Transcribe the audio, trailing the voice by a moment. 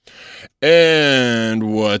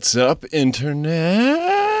And what's up, Internet?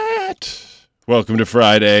 Welcome to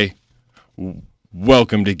Friday.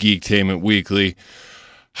 Welcome to Geektainment Weekly.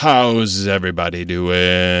 How's everybody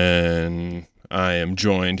doing? I am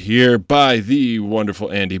joined here by the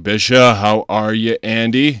wonderful Andy Bishop. How are you,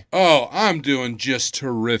 Andy? Oh, I'm doing just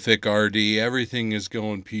terrific, RD. Everything is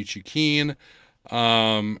going peachy keen.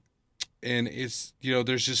 And it's,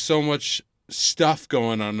 there's just so much stuff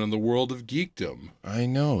going on in the world of geekdom. I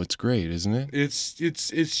know, it's great, isn't it? It's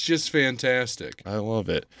just fantastic. I love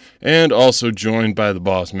it. And also joined by the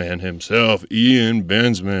boss man himself, Ian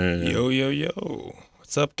Bensman. Yo.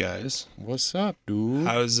 What's up, guys? What's up, dude?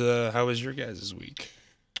 How was your guys' week?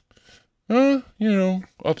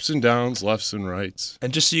 Ups and downs, lefts and rights.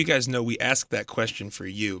 And just so you guys know, we asked that question for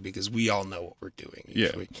you because we all know what we're doing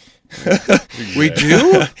each week. We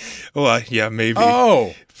do? Well, yeah, maybe.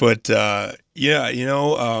 Oh. But,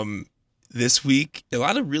 this week, a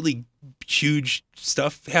lot of really huge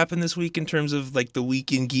stuff happened this week in terms of, like, the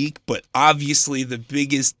Week in Geek, but obviously the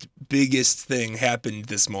biggest thing happened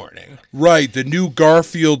this morning. Right, the new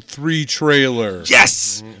Garfield 3 trailer.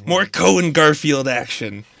 Yes! More Coen Garfield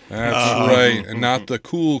action. That's right, and not the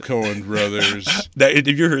cool Coen brothers. Have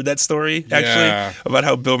you heard that story, actually? Yeah. About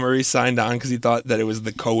how Bill Murray signed on because he thought that it was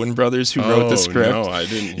the Coen brothers who wrote the script? No, I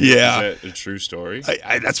didn't. Yeah. Is that a true story?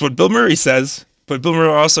 That's what Bill Murray says. But Bill Murray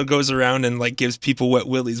also goes around and like gives people wet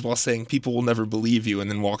willies while saying people will never believe you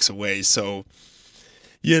and then walks away. So,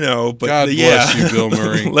 but God bless you, Bill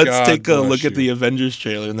Murray. Let's take a look at the Avengers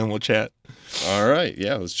trailer and then we'll chat. All right.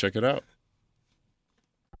 Yeah, let's check it out.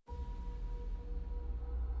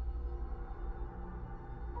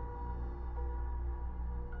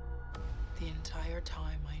 The entire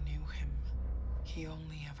time I knew him, he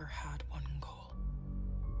only ever had one goal.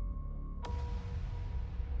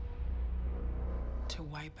 To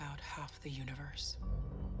wipe out half the universe.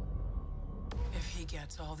 If he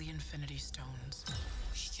gets all the Infinity Stones,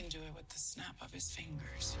 he can do it with the snap of his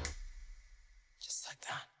fingers. Just like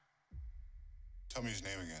that. Tell me his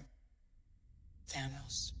name again.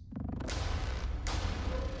 Thanos.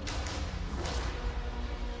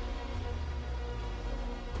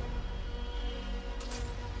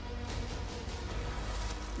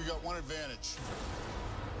 We got one advantage.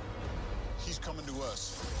 He's coming to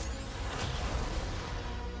us.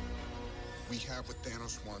 We have what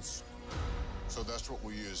Thanos wants, so that's what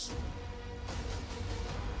we'll use.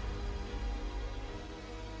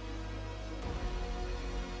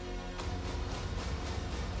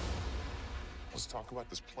 Let's talk about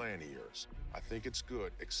this plan of yours. I think it's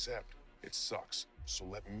good, except it sucks. So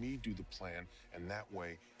let me do the plan, and that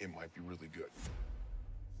way it might be really good.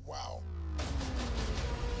 Wow.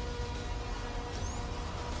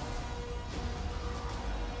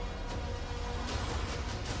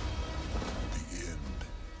 The end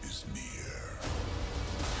is near.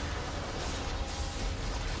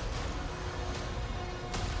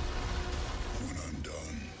 When I'm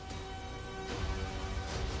done,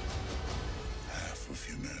 half of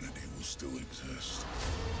humanity will still exist.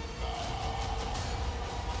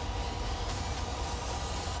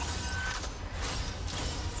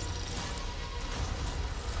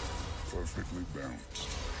 Perfectly balanced.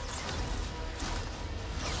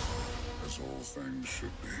 As all things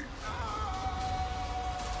should be.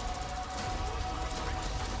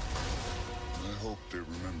 I hope they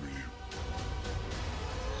remember you.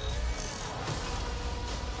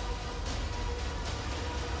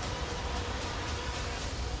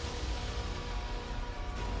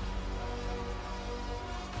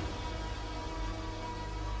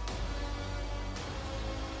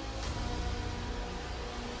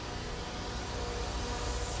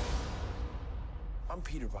 I'm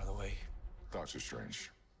Peter, by the way. Doctor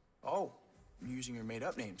Strange. Oh, you're using your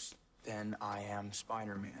made-up names. Then I am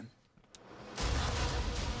Spider-Man.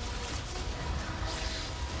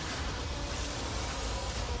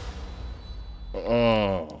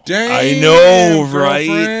 Oh. Damn, I know, right?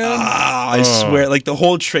 girlfriend. I swear, like the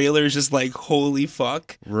whole trailer is just like, holy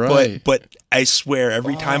fuck. Right. But I swear,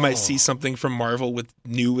 every time I see something from Marvel with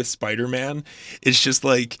Spider-Man, it's just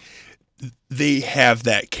like they have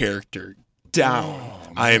that character down.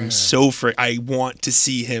 I am so I want to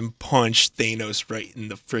see him punch Thanos right in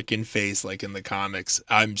the freaking face, like in the comics.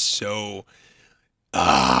 I'm so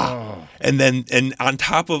And on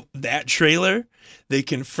top of that trailer, they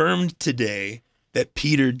confirmed today that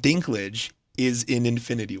Peter Dinklage is in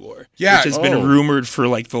Infinity War. Yeah. Which has been rumored for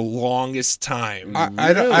like the longest time.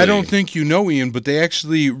 I don't think you know, Ian, but they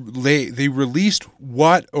actually they released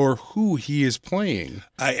what or who he is playing.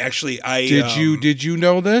 Did you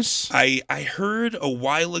know this? I heard a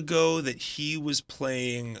while ago that he was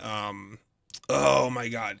playing Oh my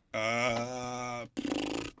god.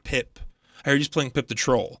 Pip. I heard he's playing Pip the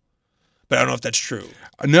Troll, but I don't know if that's true.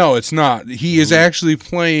 No, it's not. He is actually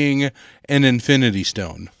playing an Infinity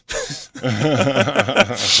Stone. He's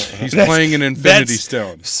playing an Infinity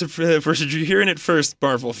Stone. So first, you're hearing it first,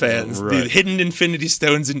 Marvel fans. Right. The hidden Infinity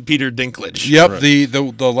Stones in Peter Dinklage. Yep,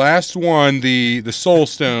 the last one, the Soul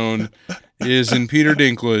Stone, is in Peter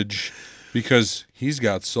Dinklage because he's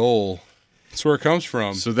got soul. That's where it comes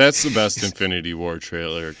from. So that's the best Infinity War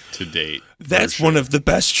trailer to date. That's for one sure. of the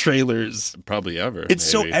best trailers. Probably ever. It's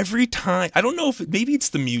so maybe. every time. I don't know if maybe it's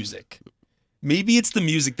the music. Maybe it's the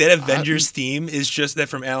music. That Avengers theme is just that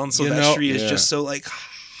from Alan Silvestri is yeah. just so like.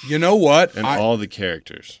 You know what? And all the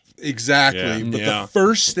characters. Exactly. Yeah. But Yeah. the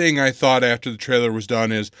first thing I thought after the trailer was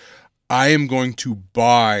done is I am going to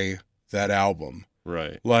buy that album.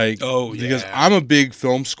 Right. Like, Oh, because yeah. I'm a big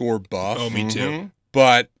film score buff. Oh, me too. Mhm.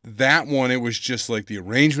 But that one, it was just like the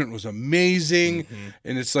arrangement was amazing.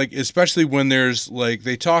 And it's like, especially when there's like,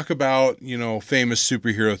 they talk about, you know, famous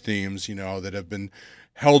superhero themes, you know, that have been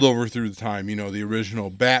held over through the time. You know, the original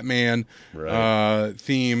Batman Right.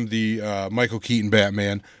 theme, the Michael Keaton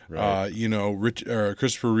Batman, Right. you know,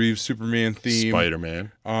 Christopher Reeves Superman theme.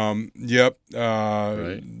 Spider-Man. Yep.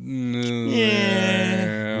 Right.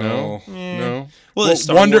 No. No. Well, Well, the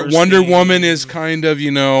Star Wonder Wars Wonder theme. Woman is kind of,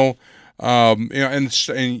 you know,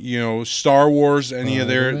 and you know, Star Wars, any of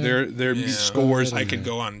their Yeah. scores. I could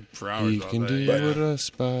go on for hours He about can that. do but- what a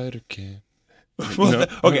spider can. Well,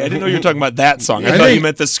 okay, I didn't know you were talking about that song. I I thought you think-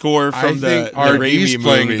 meant the score I from the think RD's Raimi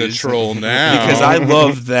playing movies. the troll now because I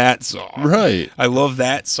love that song. Right. I love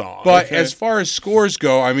that song. But Okay. as far as scores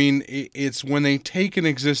go, I mean, it's when they take an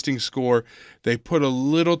existing score, they put a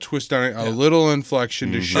little twist on it, a little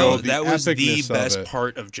inflection to show the that was the epicness best of it.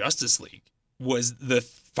 part of Justice League was the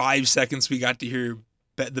 5 seconds we got to hear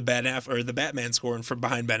the Batman scoring from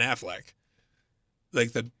behind Ben Affleck.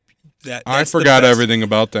 Like I that's the forgot best- everything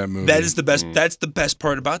about that movie. That is the best. That's the best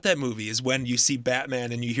part about that movie is when you see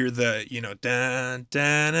Batman and you hear the dun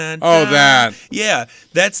dun dun. Oh, dun. that. Yeah,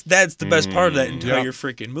 that's the best part of that entire Yep.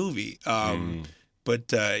 freaking movie.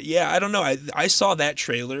 But yeah, I don't know. I saw that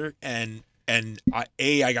trailer and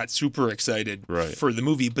I got super excited Right. for the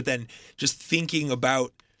movie, but then just thinking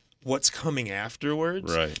about what's coming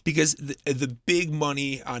afterwards, Right. because the big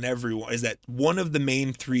money on everyone is that one of the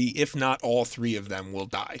main three, if not all three of them, will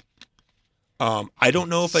die. I don't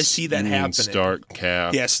know if I see that You mean happening. Stark,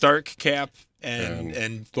 Cap, Yeah, Stark, Cap,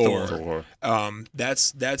 and Thor. Thor. Thor.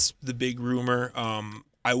 That's the big rumor.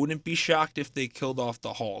 I wouldn't be shocked if they killed off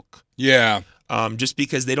the Hulk. Yeah. Just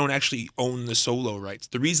because they don't actually own the solo rights.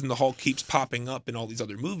 The reason the Hulk keeps popping up in all these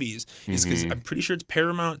other movies is because I'm pretty sure it's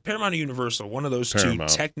Paramount or Universal. One of those Paramount.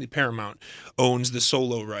 two, technically Paramount, owns the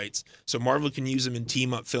solo rights. So Marvel can use them in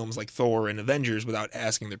team-up films like Thor and Avengers without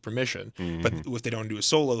asking their permission. But if they don't do a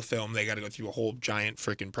solo film, they got to go through a whole giant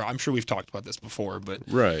freaking I'm sure we've talked about this before, but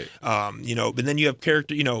Right. but then you have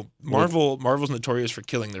Marvel's notorious for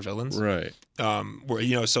killing their villains. Right.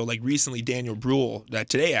 Where so like recently Daniel Bruhl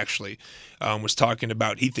today actually was talking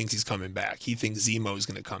about he thinks he's coming back. He thinks Zemo is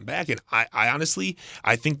going to come back, and I honestly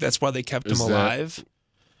I think that's why they kept Is him that- alive.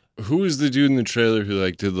 Who is the dude in the trailer who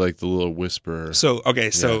like did like the little whisper? So Yeah.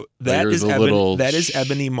 that Like, is or the little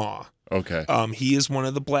Ebony Maw. Okay. He is one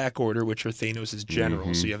of the Black Order, which are Thanos'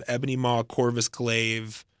 generals. So you have Ebony Maw, Corvus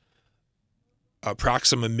Glaive,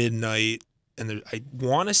 Proxima Midnight, and I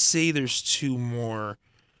want to say there's two more,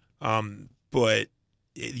 but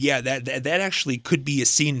yeah, that actually could be a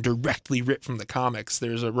scene directly ripped from the comics.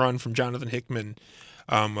 There's a run from Jonathan Hickman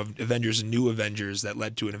of Avengers and New Avengers that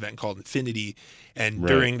led to an event called Infinity, and Right.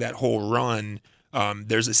 during that whole run.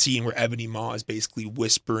 There's a scene where Ebony Maw is basically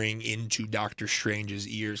whispering into Doctor Strange's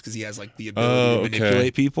ears because he has like the ability to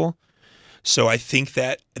manipulate people. So I think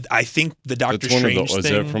the Doctor That's one Strange of the. Was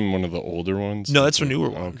thing. that from one of the older ones? No, that's a newer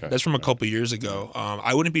one. Okay. That's from a couple years ago.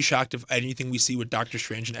 I wouldn't be shocked if anything we see with Doctor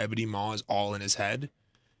Strange and Ebony Maw is all in his head.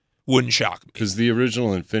 Wouldn't shock me. Because the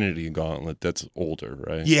original Infinity Gauntlet, that's older,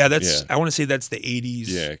 right? Yeah, I want to say that's the 80s.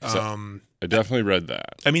 Yeah, 'cause I definitely read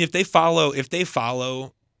that. I mean, if they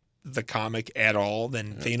follow the comic at all,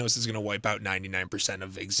 then Thanos is going to wipe out 99%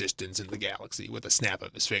 of existence in the galaxy with a snap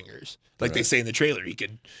of his fingers. Like they say in the trailer, he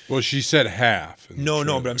could. Well, she said half. in the No,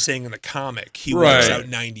 trailer. but I'm saying in the comic, he Right. wipes out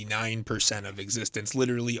 99% of existence.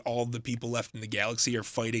 Literally, all the people left in the galaxy are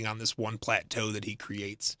fighting on this one plateau that he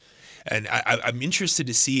creates. And I'm interested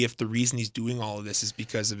to see if the reason he's doing all of this is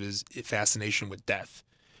because of his fascination with death.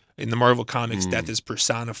 In the Marvel comics, death is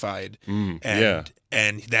personified, yeah.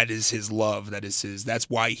 and that is his love. That's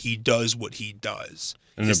why he does what he does.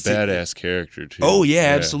 And a badass character too. Oh yeah,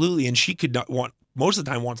 absolutely. And she could not want most of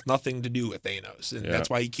the time wants nothing to do with Thanos. And Yeah. that's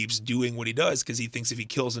why he keeps doing what he does, because he thinks if he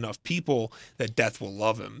kills enough people that death will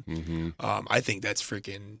love him. Mm-hmm. I think that's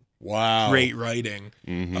freaking Wow. great writing.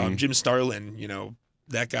 Mm-hmm. Jim Starlin,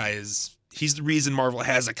 that guy he's the reason Marvel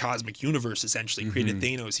has a cosmic universe, essentially. He created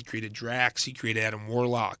Thanos, he created Drax, he created Adam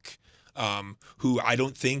Warlock, who I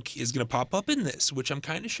don't think is going to pop up in this, which I'm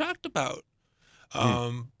kind of shocked about.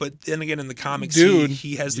 But then again, in the comics, Dude,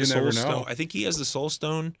 he has the you Soul never Stone. know. I think he has the Soul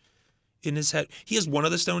Stone in his head. He has one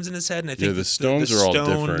of the stones in his head, and I think Yeah, the stones are all stone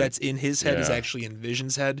different. that's in his head is Yeah. actually in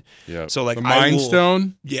Vision's head. Yeah. So like The Mind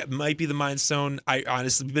Stone? Yeah, it might be the Mind Stone. I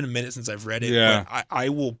honestly, it's been a minute since I've read it. Yeah. But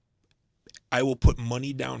I will put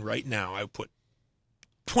money down right now. I put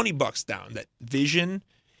 $20 down that Vision,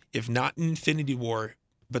 if not Infinity War,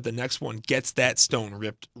 but the next one, gets that stone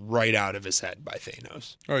ripped right out of his head by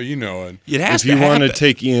Thanos. Oh, you know it. It has If you to want to happen.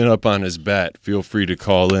 take Ian up on his bet, feel free to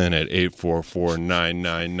call in at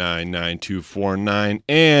 844-999-9249.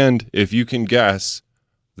 And if you can guess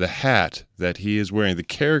the hat that he is wearing, the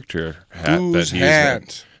character hat Whose that he is wearing.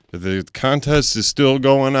 hat? The contest is still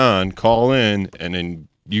going on. Call in, and then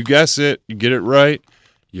you guess it, you get it right,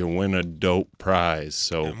 you win a dope prize.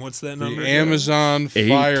 So And what's that The number? Amazon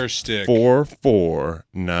Fire Stick.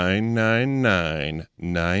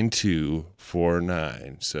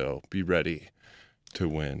 844-999-9249. So be ready to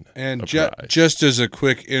win And a prize. just as a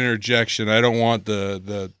quick interjection, I don't want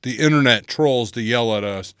the internet trolls to yell at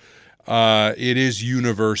us. It is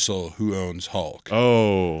Universal who owns Hulk.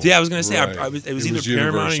 Oh. Yeah, I was gonna say Right. it was It either was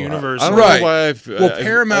Paramount or Universal. Universal. I don't Right. know why Well,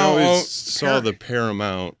 Paramount I always own- saw the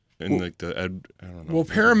Paramount in like the I don't know. Well,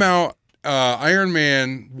 Paramount, Iron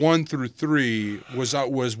Man 1 through 3 was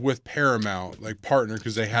with Paramount, like partner,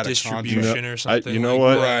 because they had a contract. Distribution or something. you know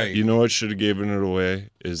like what? that. Right. You know what should have given it away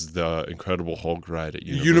is the Incredible Hulk ride at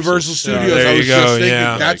Universal Studios. There I you was go, just thinking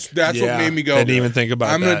yeah. that's Yeah. what made me go. I didn't even think about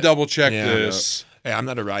I'm gonna that. double check Yeah. this. Hey, I'm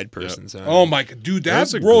not a ride person, so Oh my god, dude, that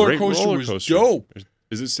That's a roller great coaster roller was coaster. dope.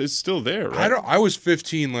 Is it? It's still there, right? I was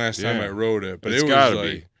 15 last time Yeah. I rode it, but It's it was gotta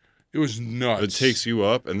like be. it was nuts. It takes you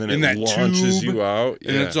up and then In it that launches tube, you out.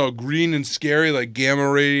 and Yeah. it's all green and scary, like gamma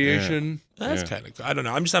radiation. that's Yeah. kind of cool. I don't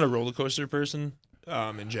know. I'm just not a roller coaster person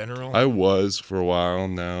in general. I was for a while.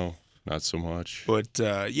 Now, not so much. But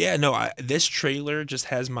this trailer just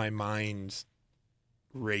has my mind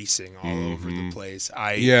racing all over the place.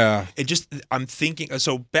 Yeah, I'm thinking,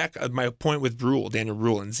 so back at my point with Daniel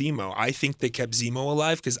Bruhl and Zemo, I think they kept Zemo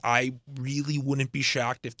alive because I really wouldn't be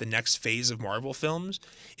shocked if the next phase of Marvel films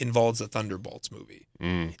involves the Thunderbolts movie.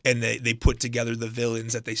 And they put together the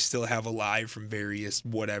villains that they still have alive from various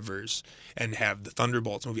whatevers and have the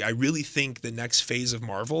Thunderbolts movie. I really think the next phase of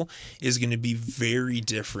Marvel is going to be very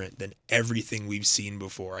different than everything we've seen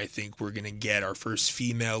before. I think we're going to get our first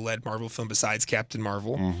female-led Marvel film besides Captain Marvel.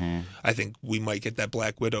 I think we might get that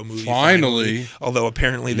Black Widow movie Finally. Although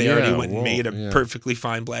apparently they already Yeah, went and whoa, made a yeah. perfectly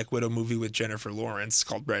fine Black Widow movie with Jennifer Lawrence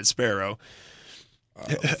called Red Sparrow.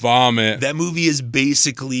 vomit. That movie is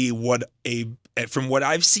basically from what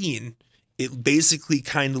I've seen, it basically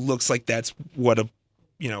kind of looks like that's what a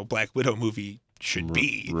Black Widow movie should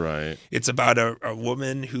be. Right. It's about a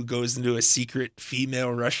woman who goes into a secret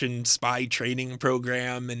female Russian spy training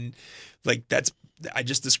program, and like I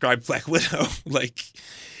just described Black Widow. Like,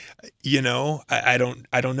 I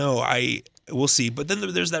don't know. We'll see. But then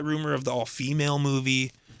there's that rumor of the all-female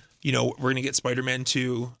movie. We're gonna get Spider-Man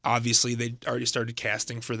 2. Obviously, they already started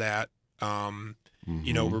casting for that.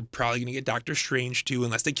 We're probably gonna get Doctor Strange 2,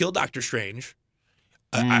 unless they kill Doctor Strange.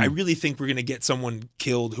 I really think we're gonna get someone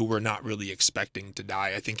killed who we're not really expecting to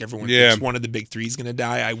die. I think everyone thinks one of the big three is gonna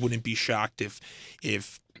die. I wouldn't be shocked if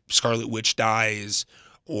Scarlet Witch dies,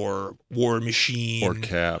 or War Machine, Or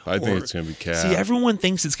Cap. I think it's going to be Cap. See, everyone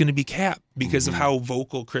thinks it's going to be Cap because of how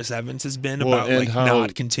vocal Chris Evans has been Well, about and like how-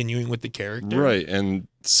 not continuing with the character. Right. And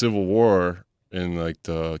Civil War, in like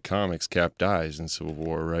the comics, Cap dies in Civil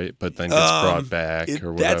War, right? But then gets brought back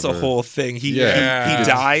or whatever. That's a whole thing. He Yeah.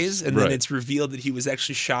 dies, and Right. then it's revealed that he was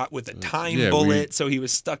actually shot with a time Yeah, bullet, so he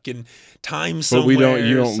was stuck in time But somewhere.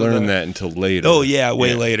 you don't so learn that until later. Oh yeah,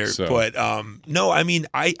 way later. so- But no, I mean,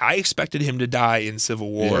 I expected him to die in Civil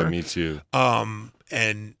War. Yeah, me too.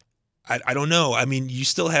 And I don't know. I mean, you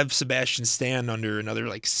still have Sebastian Stan under another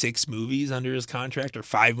like 6 movies under his contract or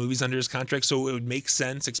 5 movies under his contract. So it would make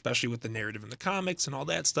sense, especially with the narrative in the comics and all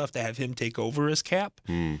that stuff, to have him take over as Cap.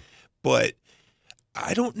 But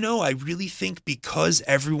I don't know. I really think because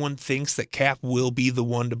everyone thinks that Cap will be the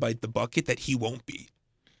one to bite the bucket, that he won't be.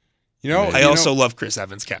 I also love Chris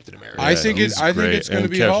Evans, Captain America. I think he's it's great. going to And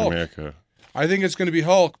be Captain Hulk. America. I think it's going to be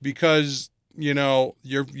Hulk because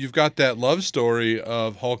you've got that love story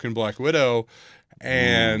of Hulk and Black Widow,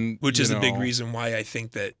 and Which is you a big know, reason why I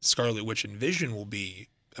think that Scarlet Witch and Vision will be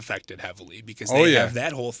affected heavily because Oh, they yeah. have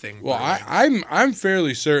that whole thing. Well, brewing. I'm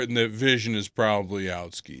fairly certain that Vision is probably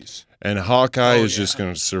out skis. And Hawkeye Oh, is just yeah.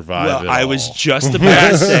 going to survive Well, it I all. was just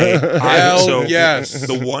about to say. Hell yes.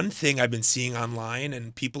 The one thing I've been seeing online,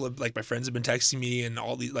 and people have, like my friends have been texting me, and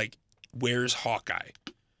all these like, where's Hawkeye?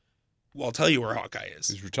 Well, I'll tell you where Hawkeye is.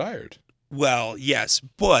 He's retired. Well, yes,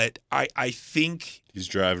 but I think He's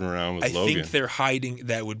driving around with I Logan. think they're hiding.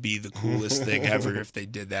 That would be the coolest thing ever if they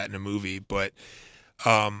did that in a movie. But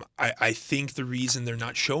I think the reason they're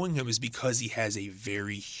not showing him is because he has a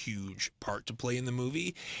very huge part to play in the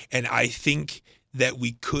movie. And I think that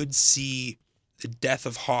we could see the death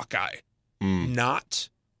of Hawkeye, not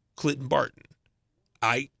Clinton Barton.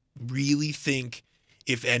 I really think,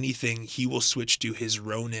 if anything, he will switch to his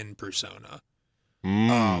Ronin persona.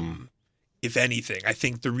 If anything, I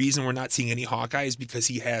think the reason we're not seeing any Hawkeye is because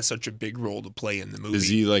he has such a big role to play in the movie. Is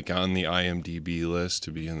he like on the IMDb list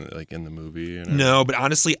to be in the movie? And No, but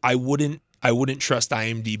honestly, I wouldn't trust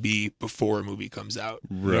IMDb before a movie comes out.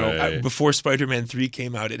 Right. Before Spider-Man 3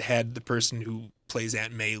 came out, it had the person who plays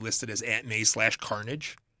Aunt May listed as Aunt May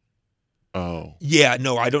 /Carnage. Oh. Yeah,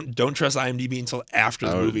 no, I don't trust IMDb until after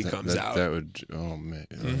the movie comes out. That would. Oh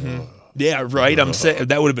man. Yeah, right. I'm saying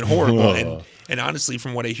that would have been horrible. And honestly,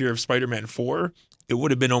 from what I hear of Spider-Man 4, it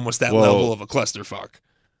would have been almost that level of a clusterfuck.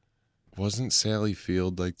 Wasn't Sally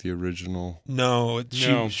Field like the original? No,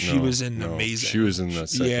 she was in Amazing. She was in the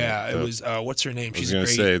second. Yeah, it was. What's her name? She's I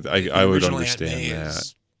was great. gonna say I would original understand Aunt May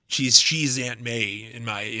that. She's Aunt May in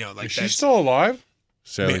my like. Is she still alive?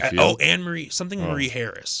 Sally Field. Oh, Anne Marie Marie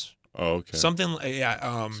Harris. Oh, okay. Something. Yeah.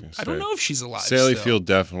 I don't know if she's alive. Sally still. Field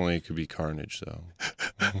definitely could be Carnage though.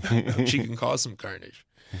 She can cause some carnage.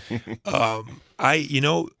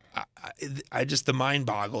 I just the mind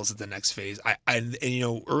boggles at the next phase.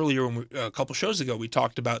 Earlier when a couple shows ago we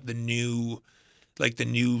talked about the new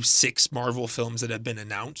 6 Marvel films that have been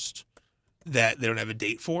announced that they don't have a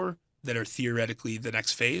date for that are theoretically the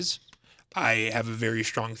next phase. I have a very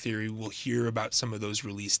strong theory we'll hear about some of those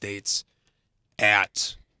release dates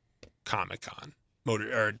at Comic-Con.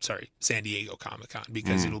 San Diego Comic-Con,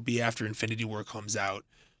 because it'll be after Infinity War comes out,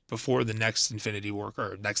 before the next Infinity War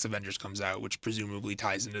or next Avengers comes out, which presumably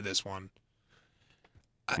ties into this one.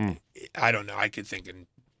 I don't know. I could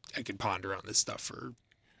ponder on this stuff for.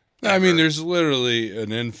 I mean, there's literally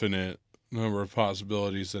an infinite number of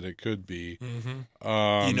possibilities that it could be.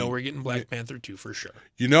 Mm-hmm. We're getting Black Panther 2 for sure.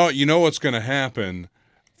 You know what's going to happen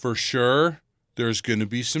for sure. There's going to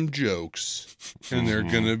be some jokes, and they're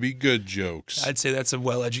going to be good jokes. I'd say that's a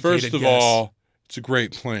well-educated First of guess. all, it's a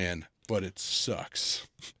great plan, but it sucks.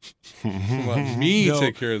 Let me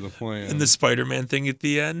take care of the plan. And the Spider-Man thing at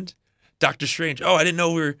the end, Doctor Strange. Oh, I didn't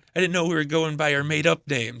know we were going by our made-up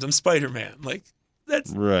names. I'm Spider-Man. Like that's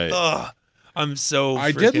right. I'm so.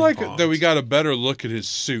 I did like pumped. that we got a better look at his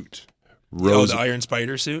suit. the Iron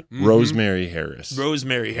Spider suit. Rosemary Harris.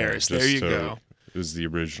 Rosemary Harris. There you go. It was the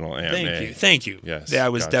original Aunt May. Thank you. Yes,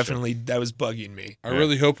 that was gotcha. that was bugging me. I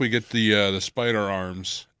really hope we get the spider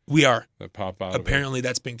arms We are. that pop out. Apparently,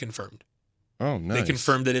 that's been confirmed. Oh, nice. They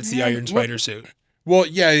confirmed that it's the Iron Spider suit. Well,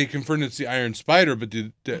 yeah, they confirmed it's the Iron Spider, but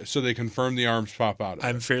so they confirmed the arms pop out of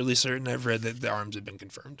I'm it. fairly certain I've read that the arms have been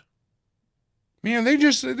confirmed. Man, they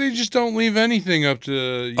just don't leave anything up to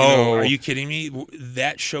you know. Are you kidding me?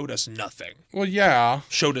 That showed us nothing. Well, yeah.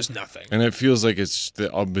 Showed us nothing. And it feels like it's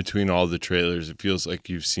between all the trailers. It feels like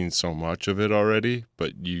you've seen so much of it already,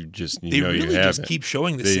 but you They really you just haven't. keep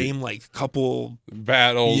showing the same couple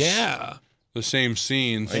Battles. Yeah. The same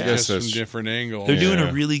scenes, I guess just from that's- different angles. They're doing Yeah.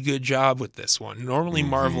 a really good job with this one. Normally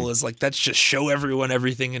Marvel is like, let's just show everyone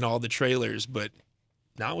everything in all the trailers, but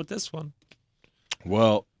not with this one.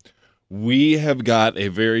 Well, we have got a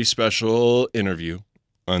very special interview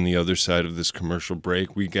on the other side of this commercial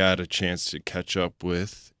break. We got a chance to catch up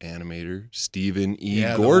with animator Stephen E.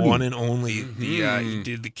 Gordon. The one and only. He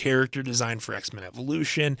did the character design for X-Men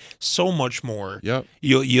Evolution, so much more. Yep.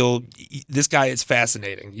 This guy is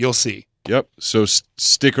fascinating. You'll see. Yep. So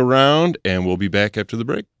stick around, and we'll be back after the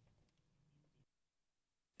break.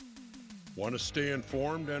 Want to stay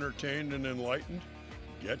informed, entertained, and enlightened?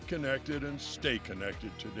 Get connected and stay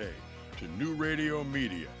connected today to New Radio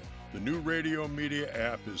Media. The New Radio Media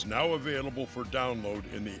app is now available for download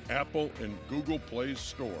in the Apple and Google Play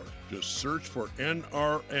Store. Just search for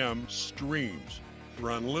NRM Streams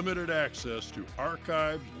for unlimited access to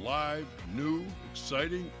archived, live, new,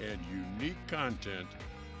 exciting, and unique content.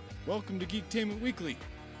 Welcome to Geektainment Weekly.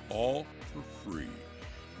 All for free.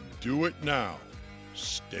 Do it now.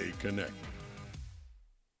 Stay connected.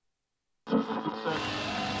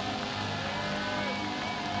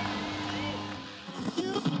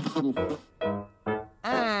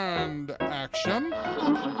 And action.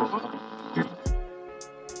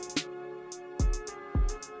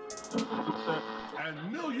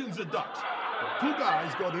 And millions of ducks. Two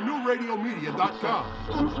guys go to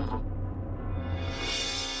newradiomedia.com.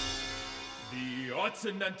 The Arts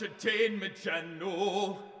and Entertainment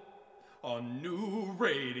Channel on New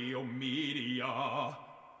Radio Media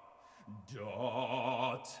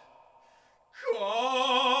 .com.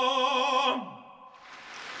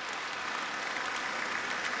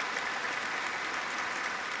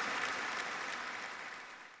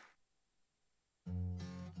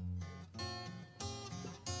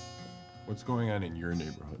 What's going on in your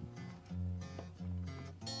neighborhood?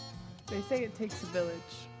 They say it takes a village.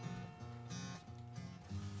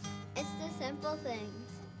 It's the simple things.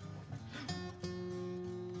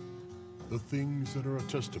 The things that are a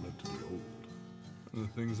testament to the old. The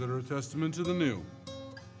things that are a testament to the new.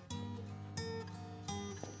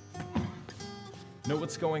 Know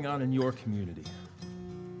what's going on in your community.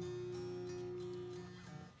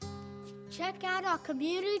 Check out our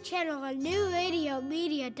community channel on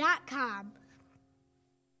newradiomedia.com.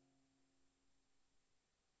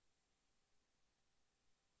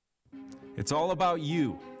 It's all about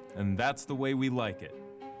you, and that's the way we like it.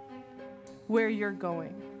 Where you're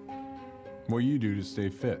going. What you do to stay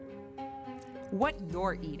fit. What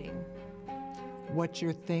you're eating. What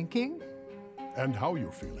you're thinking. And how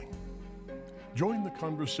you're feeling. Join the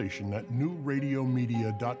conversation at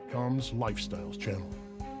newradiomedia.com's Lifestyles channel.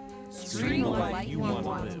 Stream the life you want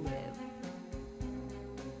to live.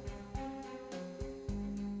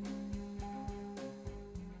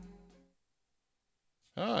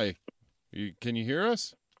 Hi. Can you hear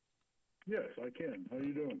us? Yes, I can. How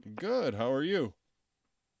you doing? Good. How are you?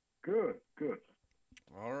 Good, good.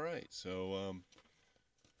 All right. So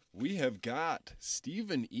we have got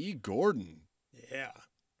Stephen E. Gordon. Yeah.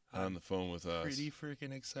 On the phone with us. Pretty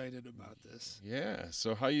freaking excited about this. Yeah.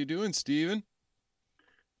 So how you doing, Stephen?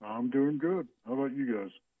 I'm doing good. How about you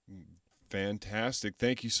guys? Fantastic.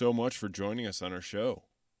 Thank you so much for joining us on our show.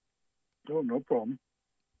 Oh, no problem.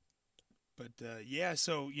 But yeah,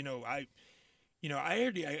 so I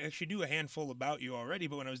actually knew a handful about you already.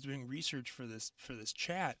 But when I was doing research for this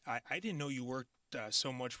chat, I didn't know you worked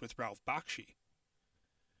so much with Ralph Bakshi.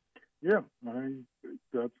 Yeah,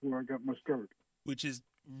 that's where I got my start. Which is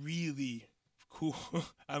really cool.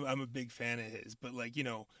 I'm a big fan of his. But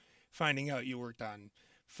finding out you worked on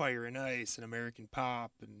Fire and Ice and American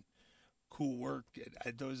Pop and Cool Work,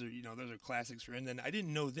 those are classics. And then I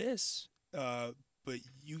didn't know this. But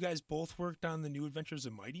you guys both worked on The New Adventures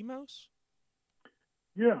of Mighty Mouse?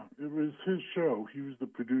 Yeah, it was his show. He was the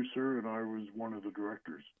producer, and I was one of the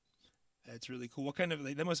directors. That's really cool. What kind of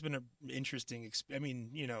that must have been an interesting.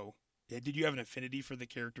 Did you have an affinity for the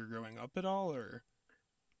character growing up at all, or?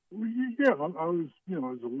 Well, yeah, I was.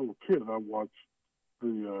 As a little kid, I watched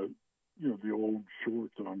the the old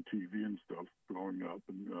shorts on TV and stuff growing up,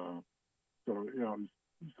 and so I was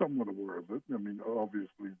somewhat aware of it. I mean,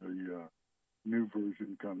 obviously the new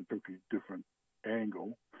version kind of took a different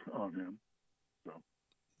angle on him. So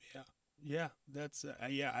yeah, that's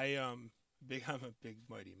I'm a big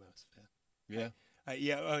Mighty Mouse fan. Yeah.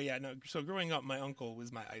 So growing up, my uncle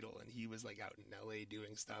was my idol, and he was out in LA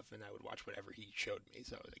doing stuff, and I would watch whatever he showed me.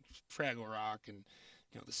 So Fraggle Rock and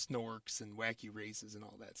the Snorks and Wacky Races and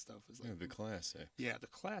all that stuff was the classic. Yeah, the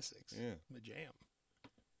classics. Yeah, the jam.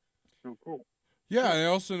 So cool. Yeah, I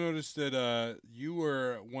also noticed that you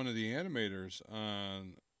were one of the animators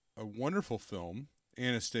on a wonderful film,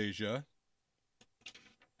 Anastasia.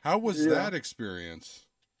 How was that experience?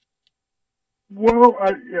 Well,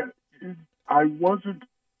 I wasn't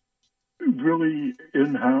really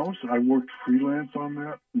in-house. I worked freelance on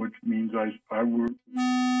that, which means I worked.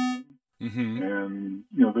 Mm-hmm. And,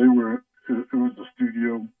 it was a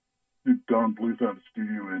studio. Don Bluth had a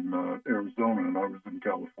studio in Arizona, and I was in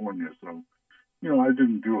California, so I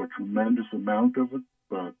didn't do a tremendous amount of it,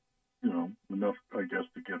 but, enough, I guess,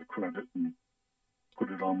 to get a credit and put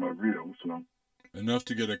it on my reel, so. Enough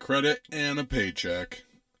to get a credit and a paycheck.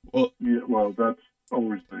 Well, yeah, well, that's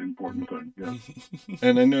always the important thing, yeah.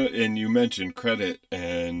 And I know, and you mentioned credit,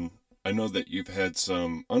 and I know that you've had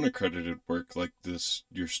some unaccredited work like this,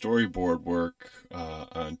 your storyboard work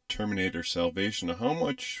on Terminator Salvation. How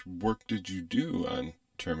much work did you do on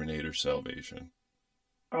Terminator Salvation?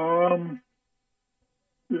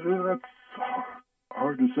 That's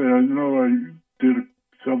hard to say. I know I did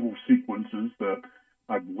several sequences that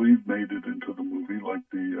I believe made it into the movie, like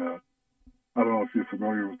I don't know if you're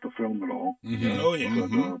familiar with the film at all. Mm-hmm. Oh,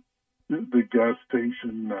 yeah. But, the gas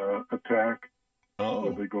station attack.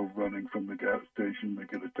 Where they go running from the gas station, they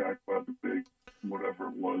get attacked by the big whatever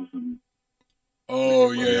it was, and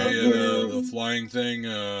the flying thing.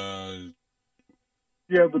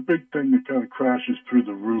 Yeah, the big thing that kind of crashes through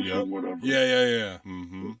the roof or whatever. Yeah.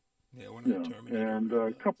 Mm-hmm. Yeah, one of Yeah, the Terminator. and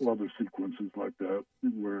a couple other sequences like that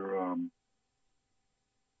where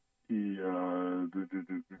he, I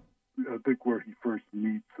think where he first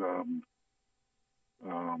meets the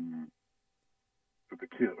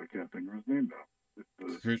kid. I can't think of his name now.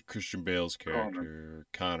 Christian Bale's character,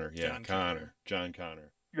 Connor. Yeah, John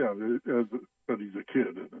Connor. Yeah, but he's a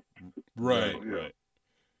kid, isn't it? Right.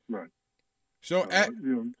 Right. So, a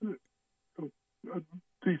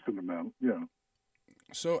decent amount, yeah.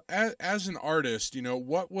 So, as an artist,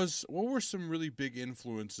 what were some really big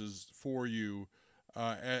influences for you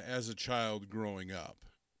as a child growing up?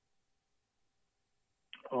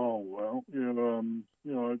 Oh well,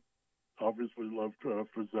 I obviously loved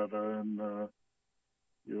Frazetta and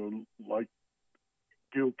liked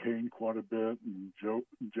Gil Kane quite a bit, and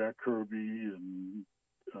Jack Kirby and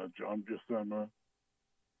John Buscema.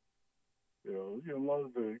 A lot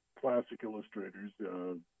of the classic illustrators,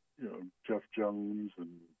 Jeff Jones and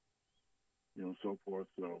so forth.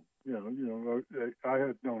 So I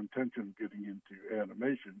had no intention of getting into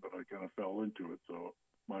animation, but I kind of fell into it. So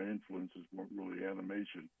my influences weren't really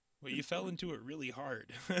animation. Well, you fell into it really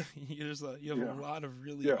hard. You have a lot of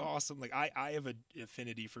really awesome. Like I have an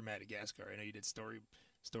affinity for Madagascar. I know you did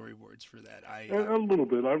storyboards for that. A little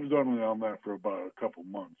bit. I was only on that for about a couple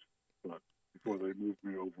months, but before they moved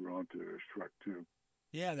me over onto Shrek 2.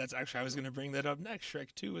 Yeah, that's actually, I was going to bring that up next,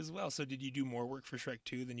 Shrek 2 as well. So did you do more work for Shrek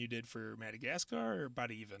 2 than you did for Madagascar, or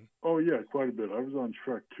about even? Oh, yeah, quite a bit. I was on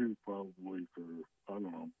Shrek 2 probably for, I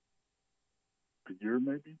don't know, a year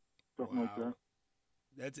maybe, something like that.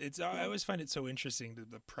 I always find it so interesting,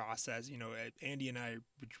 the process. Andy and I,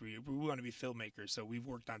 which we want to be filmmakers, so we've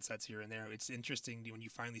worked on sets here and there. It's interesting when you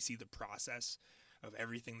finally see the process of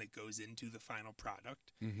everything that goes into the final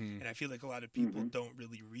product. Mm-hmm. And I feel like a lot of people don't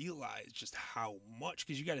really realize just how much,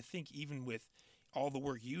 because you got to think, even with all the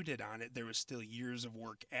work you did on it, there was still years of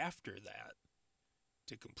work after that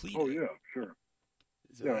to complete it. Oh, yeah, sure.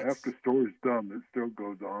 So after the story's done, it still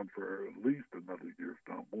goes on for at least another year, if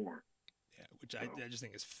not more. Yeah, which I just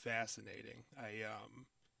think is fascinating.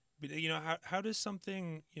 But how does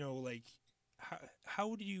something, like,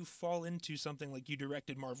 how do you fall into something like you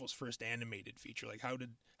directed Marvel's first animated feature? Like, how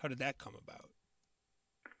did that come about?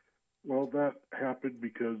 Well, that happened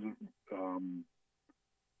because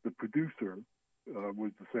the producer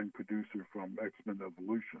was the same producer from X-Men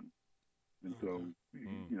Evolution, and so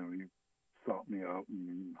he sought me out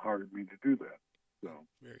and hired me to do that. So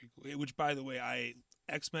very cool. Which, by the way,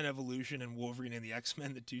 X-Men Evolution and Wolverine and the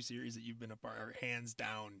X-Men, the two series that you've been a part, are hands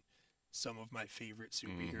down some of my favorite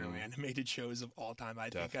superhero animated shows of all time. I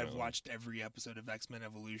think I've watched every episode of X-Men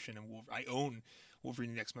Evolution and I own Wolverine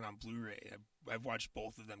and the X-Men on Blu-ray. I've watched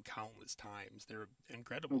both of them countless times. They're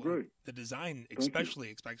incredible. Oh, great. The design,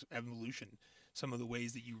 especially Evolution, some of the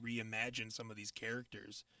ways that you reimagine some of these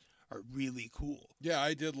characters are really cool. Yeah,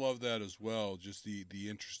 I did love that as well. Just the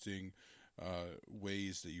interesting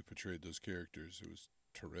ways that you portrayed those characters. It was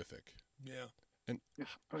terrific. Yeah. And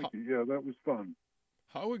thank you. Yeah, that was fun.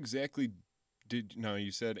 How exactly now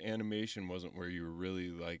you said animation wasn't where you were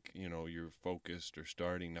really you're focused or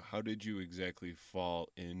starting. Now, how did you exactly fall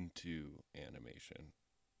into animation?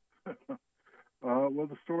 Well,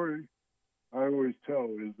 the story I always tell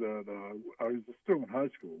is that I was still in high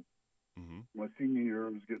school. Mm-hmm. My senior year,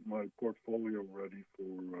 I was getting my portfolio ready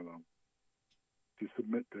for to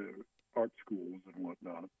submit to art schools and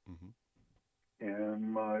whatnot. Mm-hmm.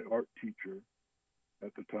 And my art teacher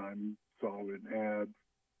at the time saw an ad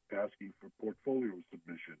asking for portfolio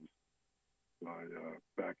submissions by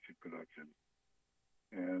Backseat Productions.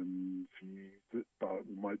 And she thought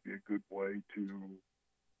it might be a good way to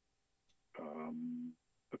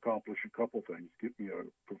accomplish a couple things. Get me a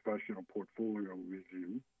professional portfolio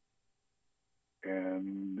review,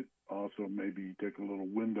 and also maybe take a little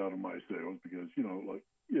wind out of my sails because,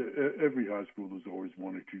 every high school there's always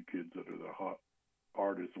one or two kids that are the hot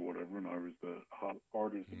artists or whatever, and I was the hot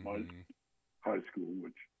artist in my high school,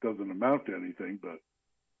 which doesn't amount to anything, but,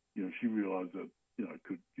 she realized that, I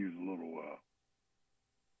could use a little,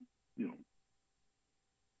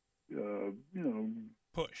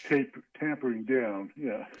 push. Tampering down,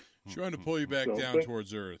 yeah. Trying to pull you back down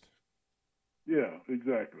towards earth. Yeah,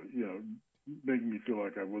 exactly. Making me feel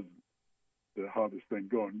like I wasn't the hottest thing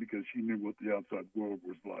going because she knew what the outside world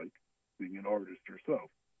was like, being an artist herself.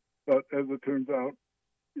 But as it turns out,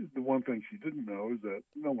 the one thing she didn't know is that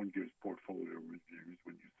no one gives portfolio reviews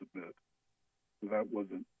when you submit. So that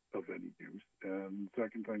wasn't of any use. And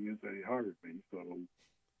second thing is they hired me, so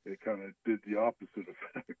it kind of did the opposite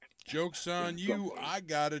effect. Joke's on you. I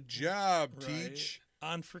got a job, Teach.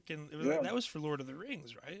 On freaking, Yeah. that was for Lord of the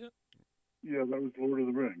Rings, right? Yeah, that was Lord of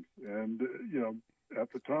the Rings. And,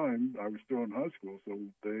 at the time, I was still in high school, so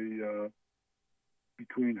they,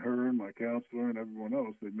 between her and my counselor and everyone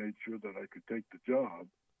else, they made sure that I could take the job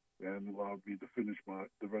and allowed me to finish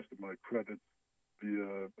the rest of my credits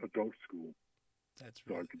via adult school. That's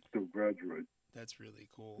so I could still graduate. That's really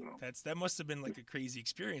cool. So. That must have been like a crazy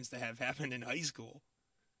experience to have happen in high school.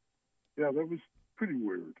 Yeah, that was pretty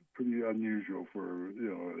weird, pretty unusual for,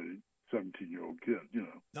 a 17-year-old kid,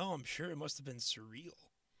 No, I'm sure it must have been surreal.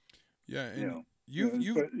 Yeah, and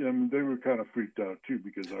But, they were kind of freaked out too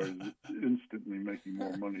because I was instantly making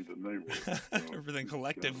more money than they were. So, Than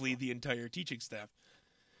collectively the entire teaching staff.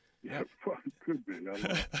 Yeah, it could be. I don't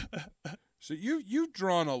know. So you've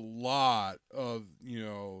drawn a lot of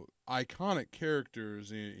iconic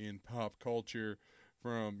characters in pop culture,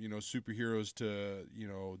 from superheroes to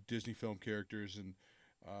Disney film characters, and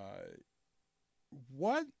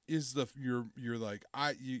what is you're like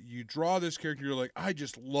you draw this character, you're like, I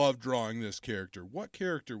just love drawing this character. What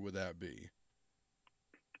character would that be?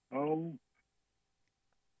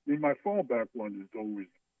 My fallback one is always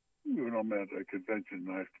when I'm at a convention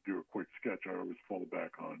and I have to do a quick sketch, I always fall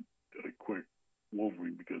back on a quick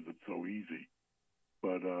Wolverine because it's so easy.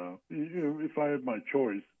 But if I had my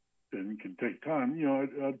choice and can take time,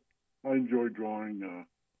 I enjoy drawing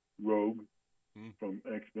Rogue from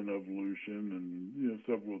X-Men Evolution and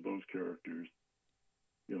several of those characters.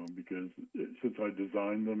 Because since I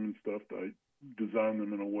designed them and stuff, I designed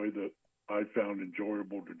them in a way that I found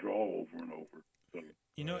enjoyable to draw over and over. So.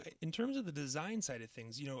 In terms of the design side of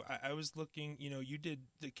things, I was looking, you did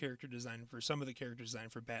the character design for some of the character design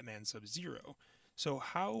for Batman Sub-Zero. So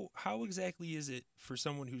how exactly is it for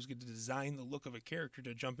someone who's going to design the look of a character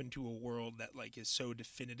to jump into a world that is so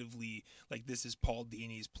definitively this is Paul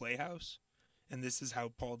Dini's Playhouse and this is how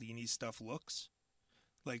Paul Dini's stuff looks?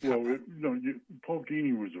 Paul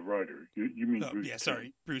Dini was a writer. You mean Bruce? Yeah,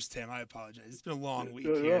 sorry, Bruce Timm. I apologize. It's been a long week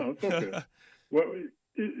here. No, it's okay. Well,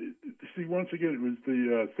 see, once again, it was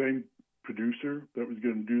the same producer that was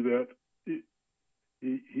going to do that.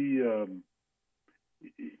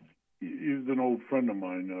 He was an old friend of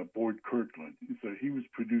mine, Boyd Kirkland. So he was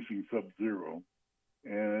producing Sub-Zero,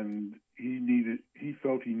 and he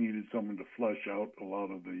felt he needed someone to flesh out a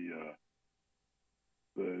lot of the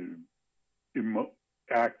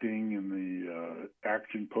acting and the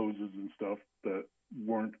action poses and stuff that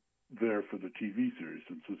weren't there for the TV series,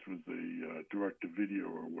 since this was a direct-to-video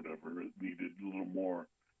or whatever. It needed a little more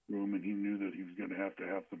room, and he knew that he was going to have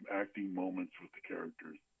some acting moments with the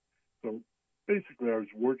characters. So basically, I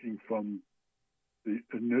was working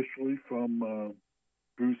initially from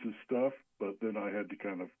Bruce's stuff, but then I had to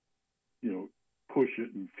kind of, push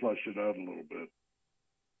it and flesh it out a little bit.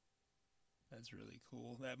 That's really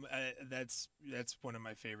cool. That's one of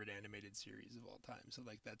my favorite animated series of all time. So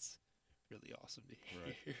that's really awesome to hear.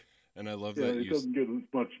 Right. And I love that it doesn't get as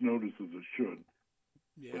much notice as it should.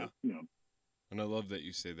 Yeah. But, and I love that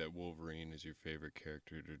you say that Wolverine is your favorite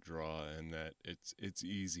character to draw, and that it's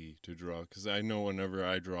easy to draw, because I know whenever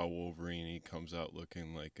I draw Wolverine, he comes out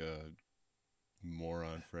looking like a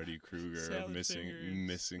moron Freddy Krueger,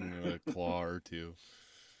 missing a claw or two.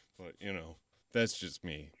 But that's just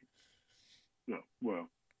me. Yeah, well,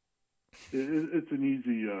 it's an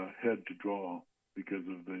easy head to draw because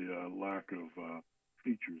of the lack of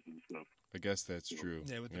features and stuff. I guess that's true.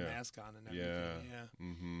 Yeah, with the mask on and everything. Yeah.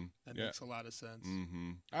 Mm-hmm. That makes a lot of sense.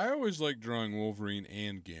 Mm-hmm. I always like drawing Wolverine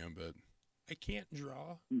and Gambit. I can't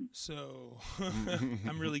draw, so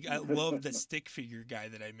I love the stick figure guy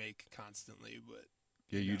that I make constantly, but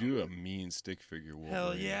yeah, you do a mean stick figure Wolverine.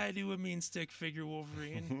 Hell yeah, I do a mean stick figure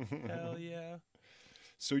Wolverine. Hell yeah.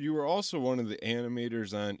 So you were also one of the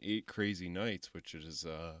animators on 8 Crazy Nights, which is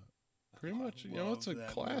pretty much, it's a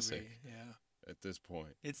classic. Movie. Yeah. At this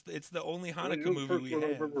point, it's the only Hanukkah movie we have.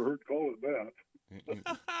 I've ever heard call it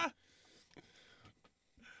that.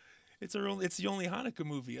 It's the only Hanukkah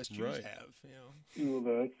movie us Jews have. Well,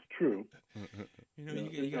 that's true.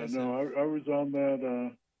 You guys. No, I was on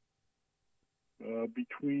that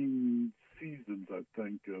between seasons, I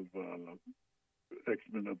think, of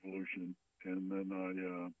X-Men Evolution, and then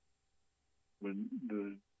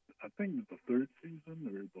I think it was the third season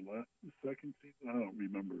or the second season. I don't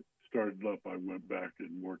remember. Started up, I went back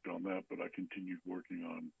and worked on that, but I continued working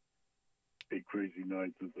on 8 Crazy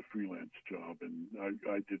Nights as a freelance job, and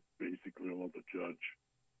I did basically all the judge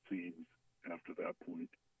scenes after that point.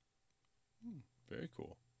 Very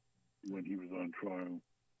cool. When he was on trial.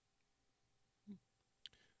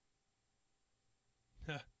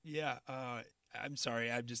 Yeah. I'm sorry.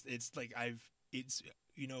 Our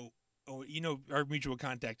mutual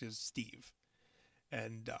contact is Steve.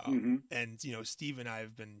 And Steve and I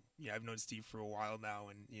have been, I've known Steve for a while now,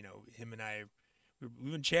 and him and I,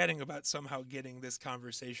 we've been chatting about somehow getting this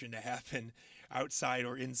conversation to happen outside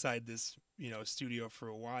or inside this studio for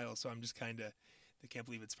a while. So I'm just I can't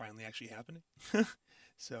believe it's finally actually happening.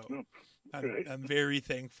 So I'm very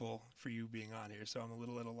thankful for you being on here. So I'm a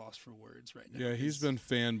little at a loss for words right now. Yeah, he's been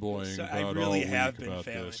fanboying So about I really all have week been about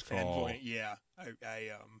this call. fanboying. Yeah,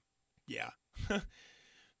 yeah.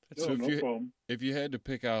 So if you had to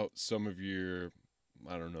pick out some of your,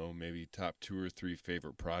 I don't know, maybe top 2 or 3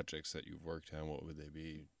 favorite projects that you've worked on, what would they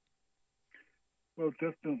be? Well,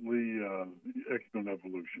 definitely X-Men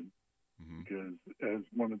Evolution, because as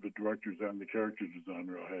one of the directors and the character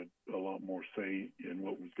designer, I had a lot more say in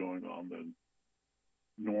what was going on than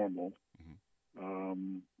normal.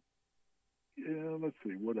 Yeah, let's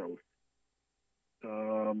see, what else?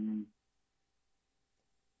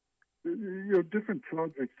 Different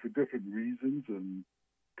projects for different reasons, and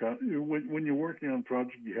when you're working on a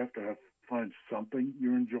project, you have to find something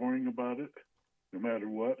you're enjoying about it, no matter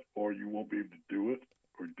what, or you won't be able to do it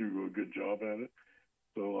or do a good job at it.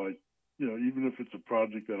 So even if it's a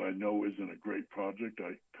project that I know isn't a great project,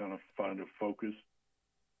 I kind of find a focus.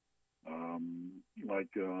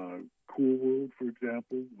 Cool World, for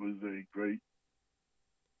example, was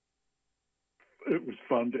it was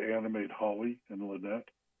fun to animate Holly and Lynette.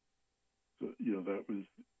 So, that was,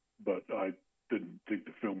 but I didn't think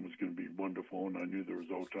the film was going to be wonderful, and I knew there was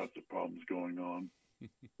all types of problems going on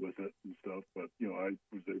with it and stuff. But, I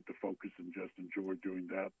was able to focus and just enjoy doing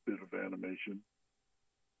that bit of animation.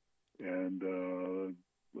 And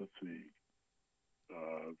let's see,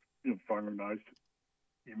 Fire and Ice,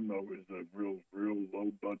 even though it was a real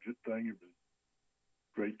low budget thing, it was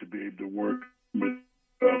great to be able to work with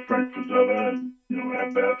Frank Frazetta and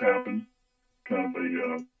have that happen, kind of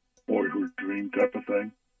a boyhood dream type of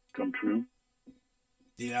thing come true.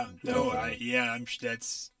 Yeah,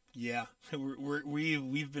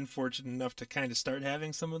 we've been fortunate enough to kind of start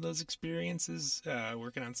having some of those experiences,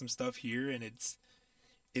 working on some stuff here, and it's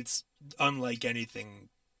unlike anything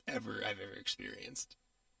I've ever experienced.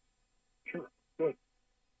 Sure, good.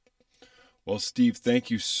 Well, Steve,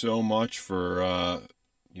 thank you so much for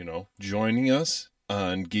joining us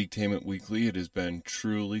on Geektainment Weekly. It has been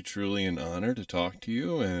truly, truly an honor to talk to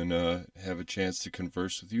you and have a chance to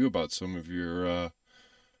converse with you about some of your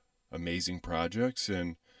amazing projects.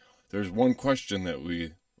 And there's one question that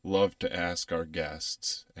we love to ask our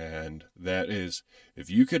guests, and that is, if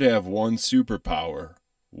you could have one superpower,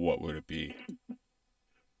 what would it be?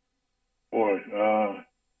 Boy,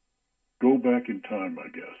 go back in time, I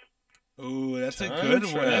guess. Oh, that's a good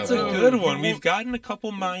one. That's a good one. We've gotten a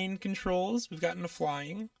couple mind controls. We've gotten a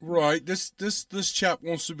flying. Right. This chap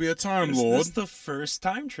wants to be a time lord. This is the first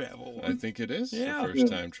time travel one. I think it is the first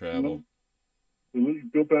time travel.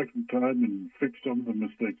 Go back in time and fix some of the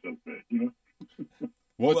mistakes I've made,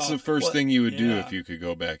 What's the first thing you would do if you could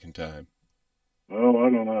go back in time? Oh,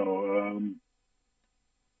 I don't know.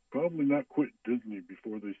 Probably not quit Disney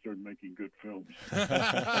before they started making good films.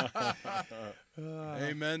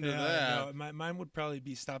 Amen to that. No, mine would probably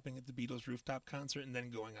be stopping at the Beatles rooftop concert and then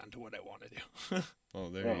going on to what I want to do.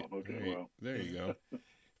 There you go.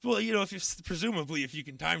 Well, presumably if you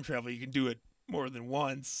can time travel, you can do it more than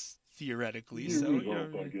once, theoretically. You would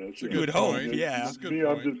hope, I guess. You would hope, yeah. Me,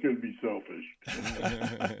 I'm just going to be selfish.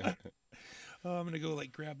 I'm going to go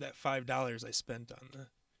grab that $5 I spent on the...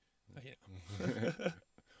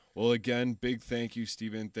 Well, again, big thank you,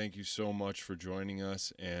 Stephen. Thank you so much for joining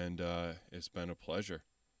us, and it's been a pleasure.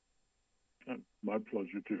 My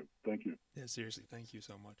pleasure, too. Thank you. Yeah, seriously, thank you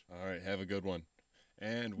so much. All right, have a good one.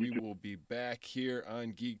 And we will be back here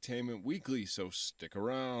on Geektainment Weekly, so stick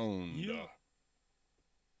around. Yeah.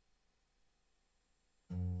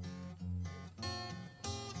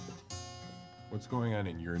 What's going on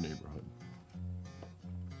in your neighborhood?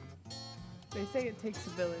 They say it takes a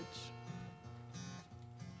village.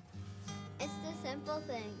 It's the simple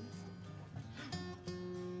things.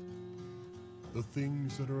 The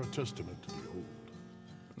things that are a testament to the old.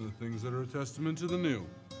 And the things that are a testament to the new.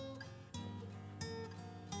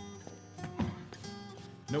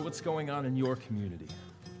 Know what's going on in your community.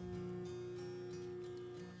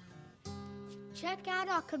 Check out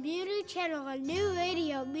our community channel on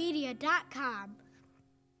newradiomedia.com.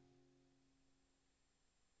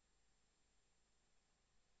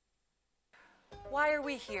 Why are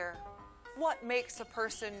we here? What makes a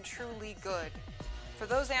person truly good? For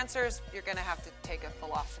those answers, you're going to have to take a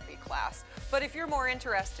philosophy class. But if you're more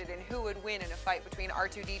interested in who would win in a fight between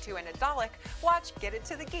R2-D2 and a Dalek, watch Get It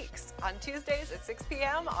to the Geeks on Tuesdays at 6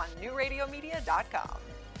 p.m. on NewRadioMedia.com.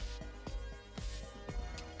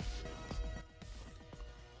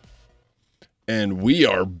 And we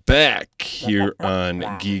are back here on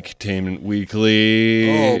Geektainment Weekly.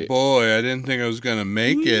 Oh boy, I didn't think I was gonna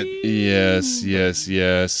make it.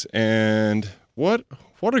 Yes. And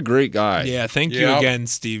what a great guy. Yeah, thank you again,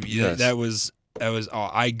 Steve. Yes. That was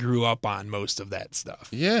all. I grew up on most of that stuff.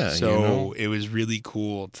 Yeah, So it was really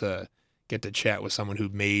cool to get to chat with someone who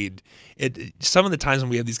made it. Some of the times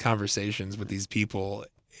when we have these conversations with these people,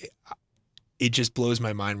 it just blows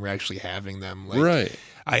my mind we're actually having them. Like, right.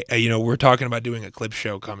 I we're talking about doing a clip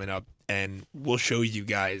show coming up, and we'll show you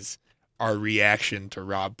guys our reaction to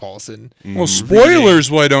Rob Paulson. Well,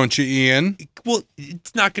 spoilers, why don't you, Ian? Well,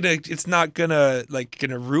 it's not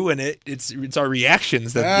gonna ruin it. It's our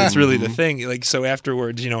reactions that's really the thing. Like, so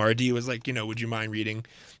afterwards, RD was like, would you mind reading,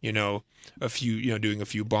 a few, doing a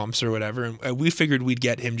few bumps or whatever, and we figured we'd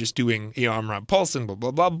get him just doing, I'm Rob Paulson, blah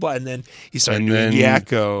blah blah blah, and then he started doing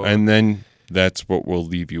Yakko, and then that's what we'll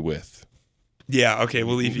leave you with. Yeah, okay,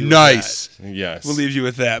 we'll leave you nice. with that. Yes. We'll leave you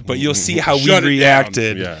with that. But you'll see how we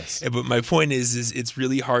reacted. Yes. But my point is it's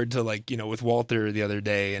really hard to, with Walter the other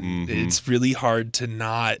day, and it's really hard to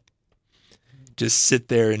not just sit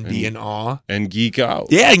there and be in awe. And geek out.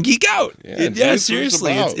 Yeah, and geek out. Yeah,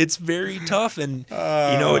 Seriously. It's very tough. And,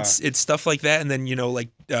 it's stuff like that. And then,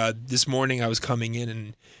 this morning I was coming in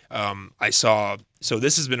and I saw... So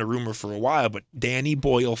this has been a rumor for a while, but Danny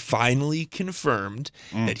Boyle finally confirmed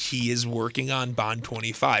that he is working on Bond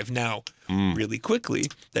 25. Now, really quickly,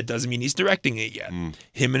 that doesn't mean he's directing it yet.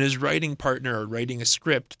 Him and his writing partner are writing a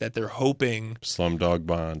script that they're hoping... Slumdog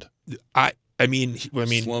Bond. I mean,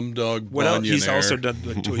 Slumdog what else? He's also done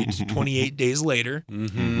 28 Days Later.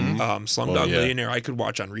 Slumdog Millionaire I could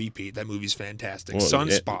watch on repeat. That movie's fantastic.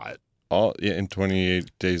 Sunspot. And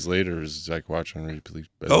 28 Days Later is like watching replay.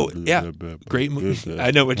 Oh, yeah. Great movie.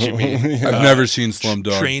 I know what you mean. I've never seen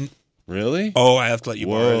Slumdog. Really? Oh, I have to let you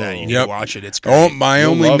borrow that. You need to watch it. It's great. Oh, my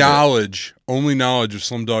only knowledge of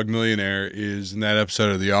Slumdog Millionaire is in that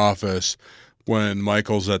episode of The Office when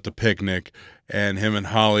Michael's at the picnic and him and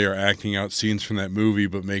Holly are acting out scenes from that movie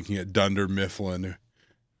but making it Dunder Mifflin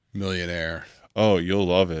Millionaire. Oh, you'll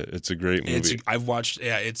love it. It's a great movie. I've watched.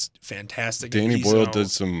 Yeah, it's fantastic. Danny Boyle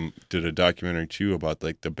did a documentary too about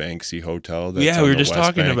the Banksy Hotel. That's we were just West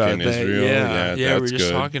talking Bank about in that. Israel. Yeah, we were just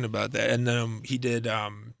talking about that. And he did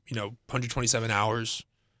 127 Hours,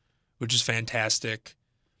 which is fantastic.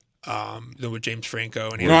 With James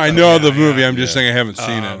Franco and I know the movie. I'm just saying I haven't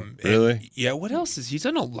seen it. Really? Yeah. What else is he's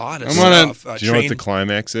done a lot of stuff? Do you know what the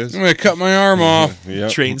climax is? I'm gonna cut my arm off.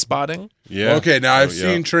 Train Spotting. Yeah. Okay, now I've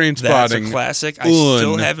seen Train Spotting. That's a classic. I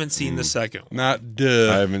still haven't seen the second one. I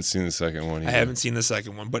haven't seen the second one either. I haven't seen the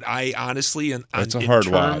second one, but I honestly, it's a hard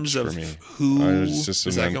watch for me. It's just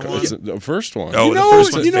the second one? It's the first one. Oh, the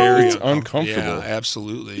first one's very uncomfortable. Yeah,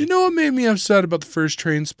 absolutely. You know what made me upset about the first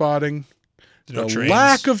Train Spotting? The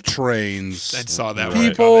lack of trains. I saw that.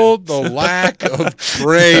 People, the lack of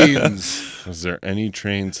trains. Was there any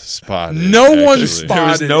trains spotted? No one spotted. There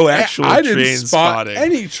was no actual I train didn't spot spotting.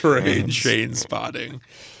 any trains. Train spotting.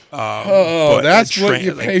 That's what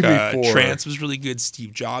you paid me for. Trance was really good.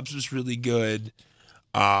 Steve Jobs was really good.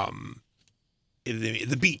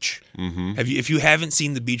 The Beach. If you haven't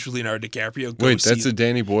seen The Beach with Leonardo DiCaprio, go see that's a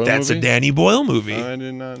Danny Boyle movie? That's a Danny Boyle movie. I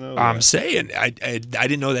did not know that. I'm saying I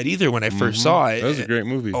didn't know that either when I first saw it. That was a great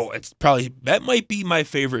movie. Oh, that might be my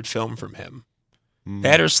favorite film from him.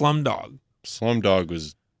 That or Slumdog. Slumdog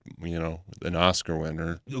was, an Oscar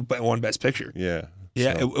winner. Won Best Picture. Yeah.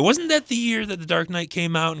 Yeah, it wasn't that the year that The Dark Knight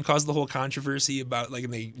came out and caused the whole controversy about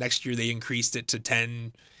next year they increased it to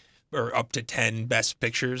 10 or up to 10 Best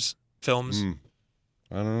Pictures films.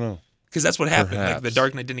 I don't know. Because that's what happened. Like, The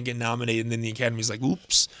Dark Knight didn't get nominated, and then the Academy's like,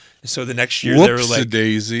 "Oops!" So the next year they were like,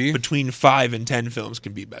 "Daisy, between 5 and 10 films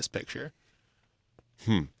can be Best Picture."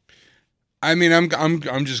 I mean,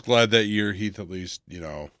 I'm just glad that year Heath at least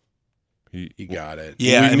he got it.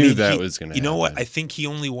 Yeah, we knew that was going to happen. You know what? I think he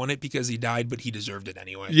only won it because he died, but he deserved it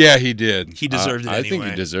anyway. Yeah, he did. He deserved it anyway. I think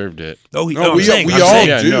he deserved it. Oh, we all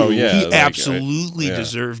do. He absolutely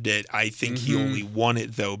deserved it. I think he only won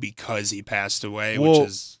it though because he passed away, which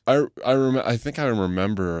is. I think I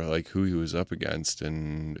remember who he was up against,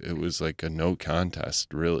 and it was like a no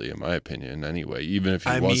contest, really, in my opinion. Anyway, even if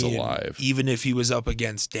he was alive, even if he was up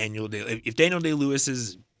against Daniel Day, if Daniel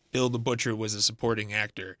Day-Lewis's Bill the Butcher was a supporting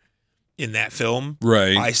actor. in that film,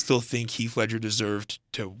 Right. I still think Heath Ledger deserved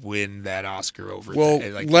to win that Oscar over. Well,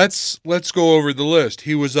 that. let's go over the list.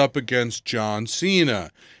 He was up against John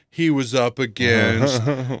Cena. He was up against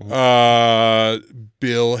Bill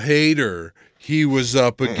Hader. He was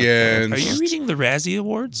up against. Are you reading the Razzie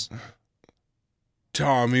Awards?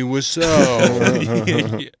 Tommy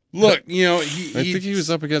Wiseau. Look, you know, I think he was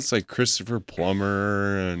up against like Christopher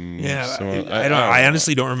Plummer and I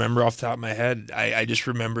honestly don't remember off the top of my head. I just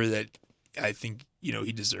remember that I think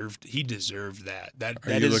he deserved that. That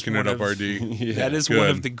Are you is looking one it up, of, RD? Yeah, that is one good.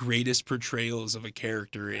 of the greatest portrayals of a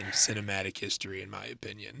character in cinematic history, in my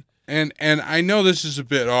opinion. And I know this is a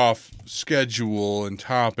bit off schedule and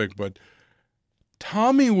topic, but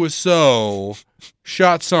Tommy Wiseau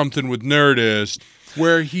shot something with Nerdist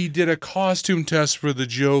where he did a costume test for the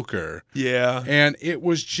Joker. Yeah. And it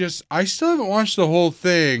was just, I still haven't watched the whole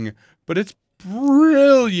thing, but it's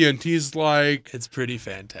brilliant. He's like, it's pretty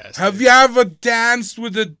fantastic. Have you ever danced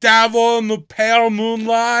with the devil in the pale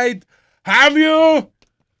moonlight? Have you?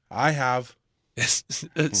 I have.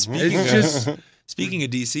 Speaking of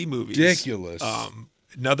DC movies, ridiculous.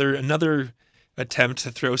 Another attempt to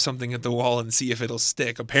throw something at the wall and see if it'll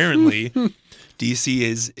stick. Apparently, DC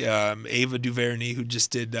is Ava DuVernay, who just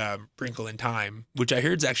did Wrinkle in Time, which I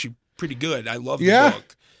heard is actually pretty good. I love the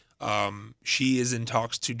book. She is in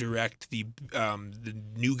talks to direct the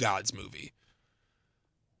New Gods movie.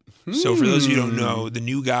 So for those of you who don't know, the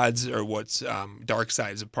New Gods are what's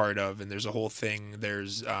Darkseid's a part of, and there's a whole thing.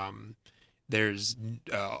 There's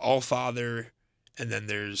Allfather, and then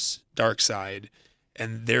there's Darkseid,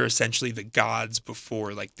 and they're essentially the gods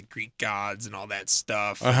before like the Greek gods and all that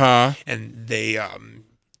stuff. And they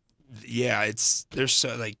there's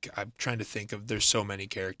so like I'm trying to think of there's so many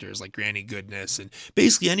characters like Granny Goodness and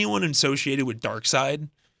basically anyone associated with Darkseid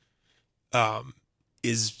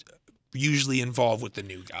is usually involved with the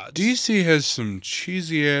New Gods. DC has some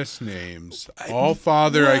cheesy ass names.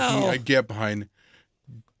 Allfather, I get behind.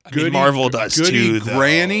 Marvel does Goody too.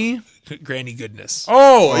 Granny. Granny Goodness.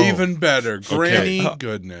 Oh, even better. Granny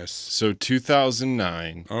Goodness. So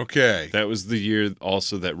 2009. Okay. That was the year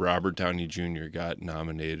also that Robert Downey Jr. got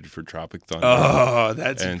nominated for Tropic Thunder. Oh,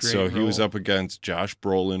 that's and a great so he was role. up against Josh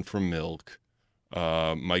Brolin from Milk,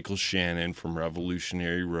 Michael Shannon from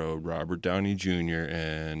Revolutionary Road, Robert Downey Jr.,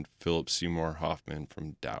 and Philip Seymour Hoffman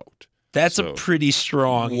from Doubt. That's a pretty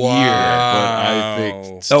strong year. But I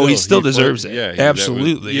think he still deserves it. Yeah,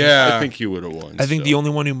 absolutely. I think he would have won. I think the only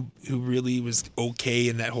one who really was okay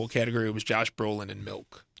in that whole category was Josh Brolin in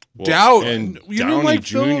Milk. Doubt. And You Downey don't like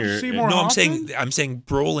Jr. Philip Seymour No, Hoffman? I'm saying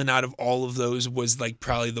Brolin out of all of those was like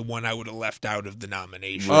probably the one I would have left out of the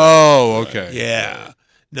nomination. Oh, okay. Yeah.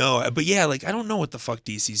 No, but yeah, like I don't know what the fuck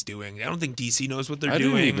DC's doing. I don't think DC knows what they're I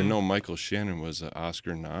doing. didn't even know Michael Shannon was an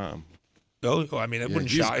Oscar nom. Oh, I mean, that wouldn't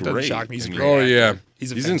shock. It doesn't shock me. He's a great Oh actor. yeah,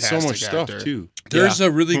 He's in so much fantastic stuff actor. too. There's a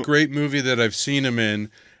really great movie that I've seen him in,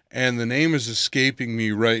 and the name is escaping me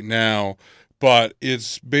right now, but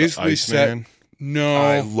it's basically set. Iceman? No,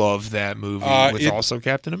 I love that movie with also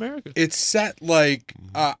Captain America. It's set like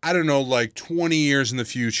I don't know, like 20 years in the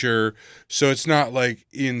future, so it's not like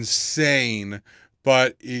insane.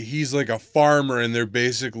 But he's like a farmer, and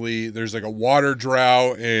there's like a water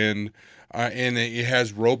drought, and it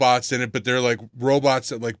has robots in it, but they're like robots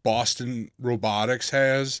that like Boston Robotics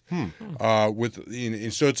has. And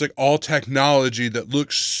so it's like all technology that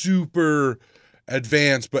looks super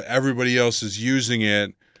advanced, but everybody else is using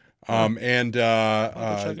it. I'll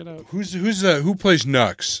check it out. Who plays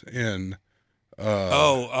Nux in?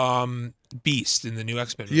 Beast in the new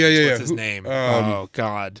X-Men movies. Yeah. What's his name? Oh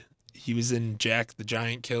God, he was in Jack the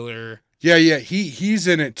Giant Killer. Yeah. He's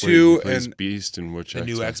in it Wait, too, he plays and Beast in which The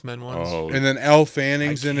new X-Men ones. Oh, and then Elle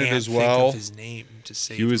Fanning's in it as well. Think of his name to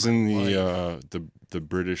save he was my in life. the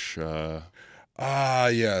British.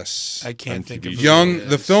 Yes. I can't think of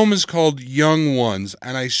The film is called Young Ones,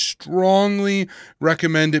 and I strongly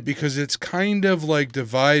recommend it because it's kind of like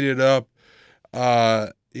divided up.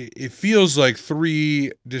 It feels like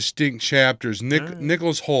 3 distinct chapters.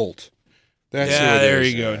 Nicholas Holt. That's who it there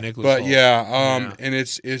is. you go, Nicholas But Hoult. and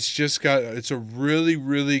it's just got it's a really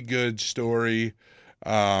really good story,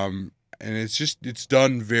 and it's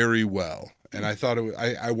done very well. And I thought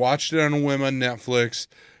I watched it on a whim on Netflix.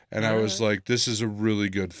 And I was like, "This is a really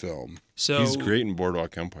good film." So he's great in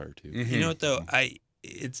Boardwalk Empire too. You know what though?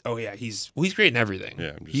 He's great in everything.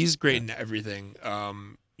 Yeah, he's great in everything.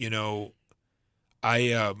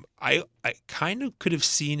 I kind of could have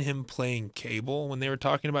seen him playing Cable when they were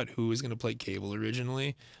talking about who was going to play Cable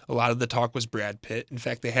originally. A lot of the talk was Brad Pitt. In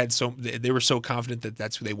fact, they were so confident that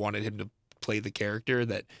that's who they wanted him to play the character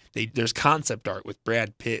that there's concept art with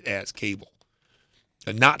Brad Pitt as Cable.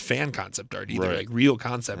 not fan concept art either, Right. like real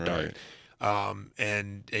concept Right. art.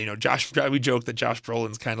 And we joke that Josh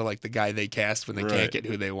Brolin's kind of like the guy they cast when they Right. can't get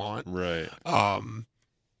who they want. Right.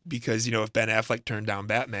 Because if Ben Affleck turned down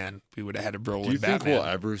Batman, we would have had a Brolin Do you think Batman. we'll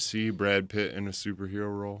ever see Brad Pitt in a superhero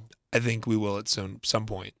role? I think we will at some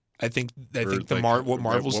point. I think Or, what like,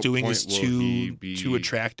 Marvel's at what doing is point will he be- too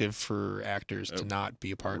attractive for actors to not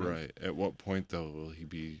be a part of. Right. At what point though will he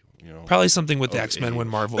be? Probably something with of X-Men when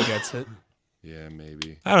age? Marvel gets it. Yeah,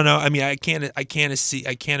 maybe. I don't know. I mean, I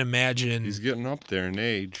can't imagine. He's getting up there in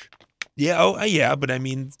age. Yeah. Yeah. But I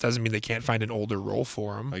mean, it doesn't mean they can't find an older role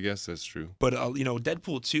for him. I guess that's true. But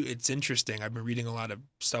Deadpool 2, it's interesting. I've been reading a lot of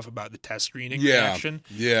stuff about the test screening Yeah, reaction.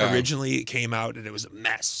 yeah. Originally, it came out and it was a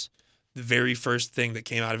mess. The very first thing that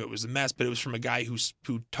came out of it was a mess, but it was from a guy who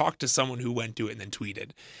talked to someone who went to it and then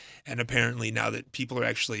tweeted. And apparently, now that people are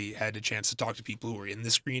actually had a chance to talk to people who were in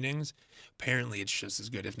the screenings, apparently it's just as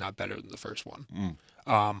good, if not better, than the first one.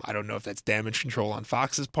 I don't know if that's damage control on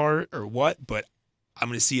Fox's part or what, but I'm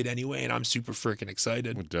going to see it anyway, and I'm super freaking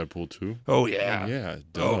excited. With Deadpool 2? Oh, yeah. Yeah.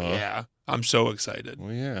 Duh. Oh, yeah. I'm so excited.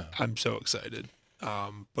 Well, yeah. I'm so excited.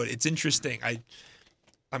 But it's interesting.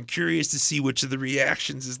 I'm curious to see which of the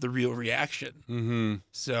reactions is the real reaction. Mm-hmm.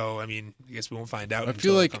 So, I mean, I guess we won't find out I until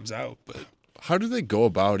feel like it comes out. But how do they go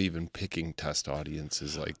about even picking test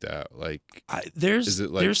audiences like that? Like, there's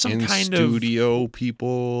some in kind of studio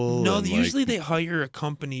people? No, and, usually they hire a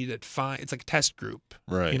company that it's like a test group.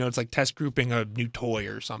 Right. It's like test grouping a new toy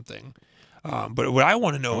or something. But what I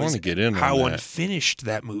want to know is get in on how that. unfinished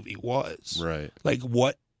that movie was. Right. Like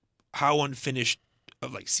how unfinished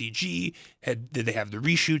of like CG did they have the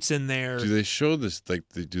reshoots in there? Do they show this? Like,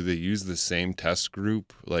 do they use the same test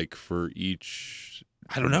group like for each?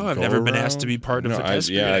 I don't know. I've never been asked to be part of the test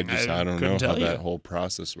Yeah, I screening. don't couldn't know tell how you. that whole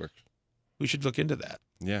process works. We should look into that.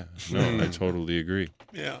 Yeah, no, I totally agree.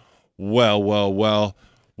 Yeah. Well.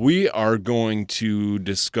 We are going to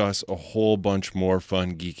discuss a whole bunch more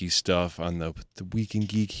fun geeky stuff on the Week in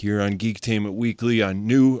Geek here on Geektainment Weekly on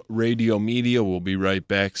New Radio Media. We'll be right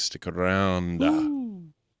back. Stick around.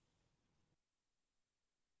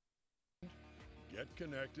 Get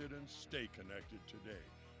connected and stay connected today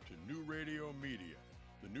to New Radio Media.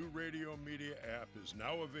 The New Radio Media app is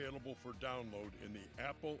now available for download in the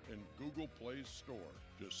Apple and Google Play Store.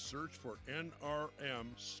 Just search for NRM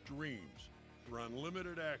Streams for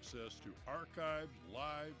unlimited access to archived,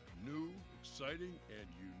 live, new, exciting, and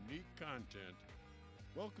unique content.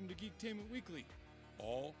 Welcome to Geektainment Weekly.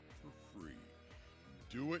 All for free.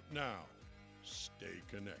 Do it now. Stay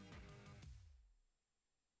connected.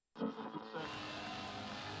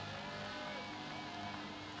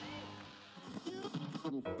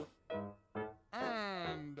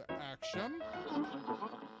 And action.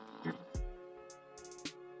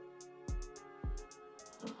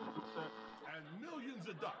 And millions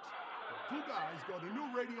of ducks. Two guys go to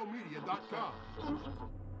newradiomedia.com.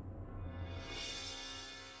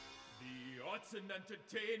 The Arts and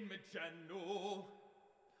Entertainment Channel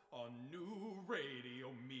on New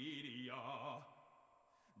Radio Media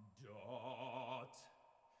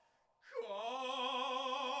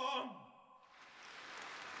 .com.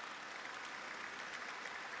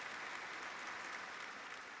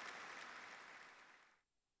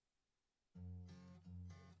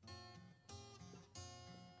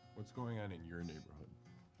 What's going on in your neighborhood?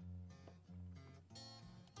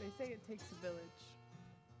 They say it takes a village.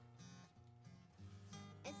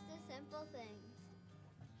 It's the simple things.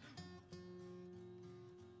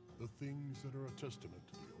 The things that are a testament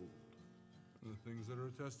to the old. The things that are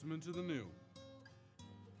a testament to the new.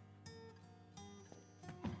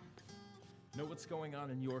 Know what's going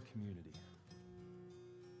on in your community.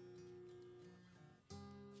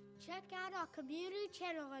 Check out our community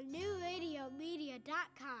channel on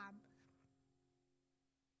newradiomedia.com.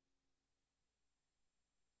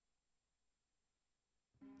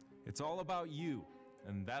 It's all about you,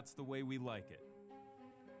 and that's the way we like it.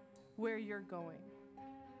 Where you're going.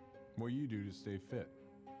 What you do to stay fit.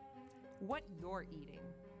 What you're eating.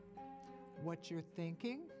 What you're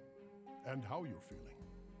thinking. And how you're feeling.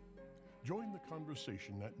 Join the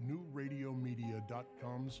conversation at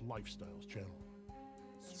newradiomedia.com's Lifestyles channel.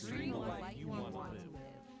 Stream a life you want to live.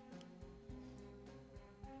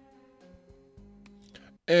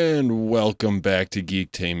 And welcome back to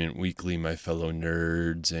Geektainment Weekly, my fellow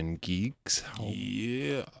nerds and geeks.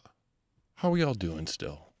 How are we all doing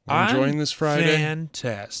still? Enjoying this Friday?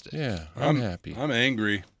 Fantastic. Yeah, I'm happy. I'm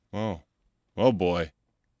angry. Oh boy.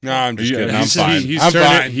 No, I'm just kidding. I'm He's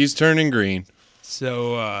fine. He's turning green.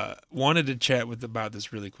 So wanted to chat about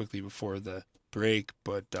this really quickly before the break,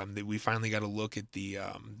 but we finally got a look at the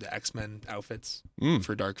X-Men outfits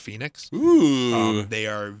for Dark Phoenix. Ooh. They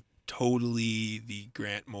are totally the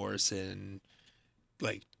Grant Morrison,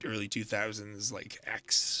 like early 2000s, like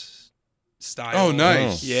X style. Oh,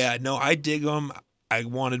 nice. Yeah, no, I dig them. I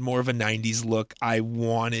wanted more of a 90s look. I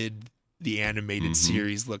wanted the animated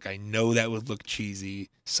series look. I know that would look cheesy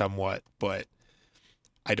somewhat, but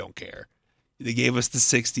I don't care. They gave us the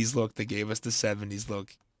 60s look. They gave us the 70s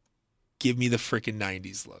look. Give me the freaking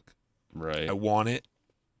 90s look. Right. I want it.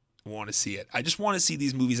 I want to see it. I just want to see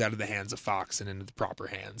these movies out of the hands of Fox and into the proper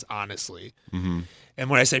hands, honestly. Mm-hmm. And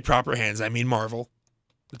when I say proper hands, I mean Marvel.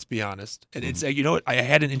 Let's be honest. And it's, you know what? I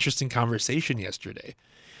had an interesting conversation yesterday.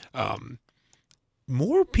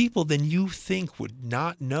 More people than you think would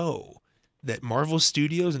not know that Marvel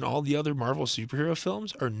Studios and all the other Marvel superhero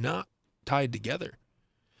films are not tied together.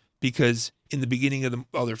 Because in the beginning of the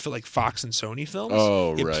other, like Fox and Sony films,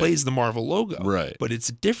 it plays the Marvel logo. Right. But it's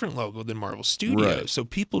a different logo than Marvel Studios. Right. So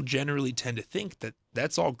people generally tend to think that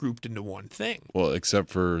that's all grouped into one thing. Well, except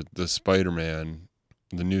for the Spider-Man,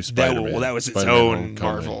 the new Spider-Man. That was its Spider-Man own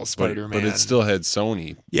Homecoming. Marvel Spider-Man. But it still had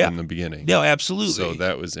Sony in the beginning. No, absolutely. So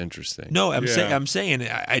that was interesting. No, I'm saying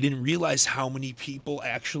I didn't realize how many people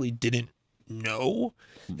actually didn't know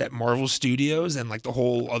that Marvel Studios and like the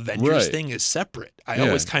whole Avengers thing is separate. I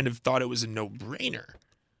always kind of thought it was a no-brainer.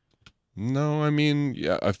 No, I mean,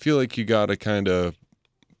 yeah, I feel like you got to kind of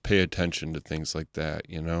pay attention to things like that,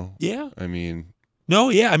 you know? Yeah. I mean... No,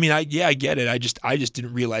 yeah, I mean, I get it. I just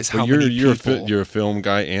didn't realize how you're, many people... You're a film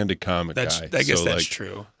guy and a comic guy. I guess so that's like,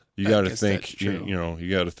 true. You got to think, you know,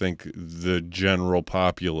 you got to think the general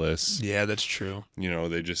populace. Yeah, that's true. You know,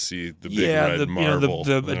 they just see the big red Marvel.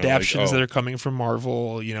 You know, the adaptions that are coming from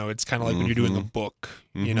Marvel. You know, it's kind of like when you're doing the book.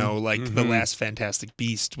 You know, like the last Fantastic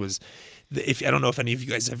Beast was. If I don't know if any of you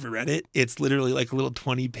guys ever read it, it's literally like a little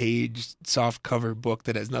 20-page soft cover book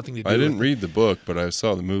that has nothing to do. I didn't read the book, but I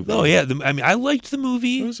saw the movie. Oh yeah, I mean, I liked the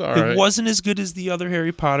movie. It was all right. It wasn't as good as the other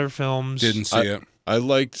Harry Potter films. Didn't see it. I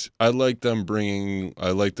liked them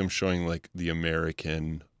showing like the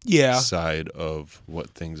American side of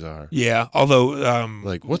what things are. Yeah, although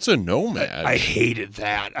like what's a nomad? I hated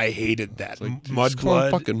that. Like,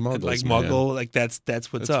 Mudblood, fucking muggles, like man. Muggle, like that's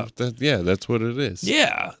what's up. That's what it is.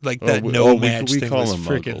 Yeah, like that nomad we thing call was them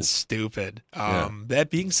freaking muggles. stupid. That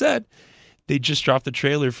being said, they just dropped the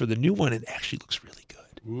trailer for the new one and it actually looks really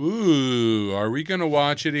good. Ooh, are we gonna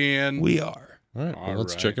watch it, Ian? We are. All right, well,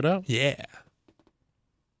 let's check it out. Yeah.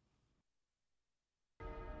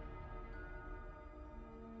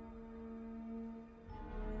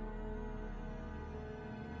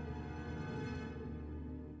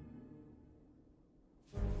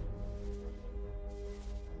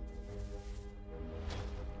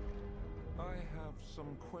 I have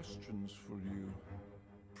some questions for you,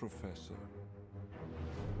 Professor.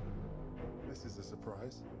 This is a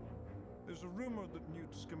surprise. There's a rumor that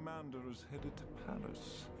Newt Scamander is headed to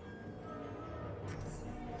Paris.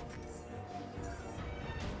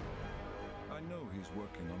 I know he's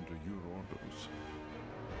working under your orders.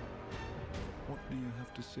 What do you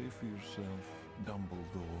have to say for yourself,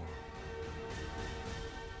 Dumbledore?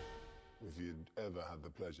 If you'd ever had the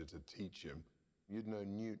pleasure to teach him, you'd know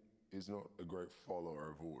Newt is not a great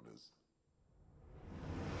follower of orders.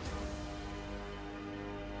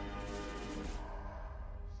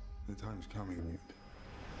 The time's coming, Newt,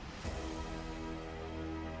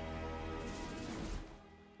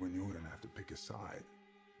 when you're gonna have to pick a side.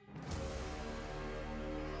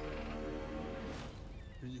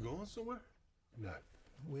 Are you going somewhere? No,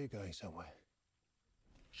 we're going somewhere.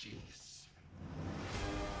 Jeez.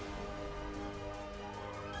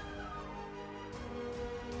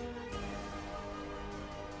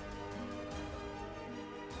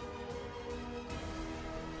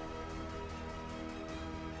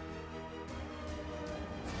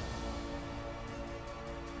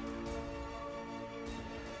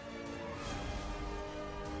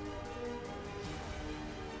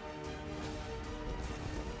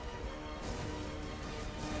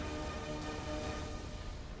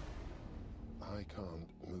 I can't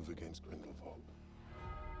move against Grindelwald.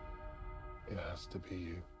 It has to be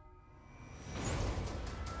you.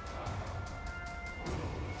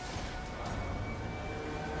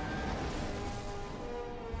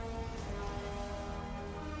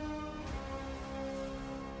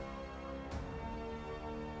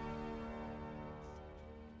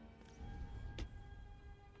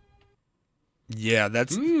 Yeah,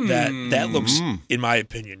 that looks, in my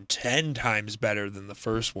opinion, 10 times better than the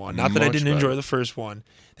first one. Not that I didn't enjoy the first one.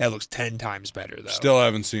 That looks 10 times better, though. Still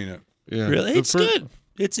haven't seen it. Yeah. Really? It's good.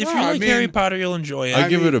 It's if you like Harry Potter, you'll enjoy it. I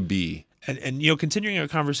give it a B. And continuing our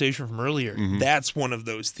conversation from earlier, Mhm. that's one of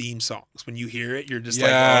those theme songs. When you hear it, you're just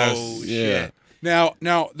Yes. like, oh, Yeah. shit.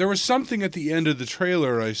 Now, there was something at the end of the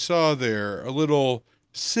trailer I saw there, a little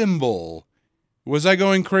symbol. Was I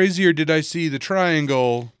going crazy, or did I see the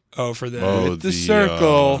triangle? Oh, for the... Oh, the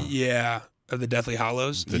circle. Yeah, of the Deathly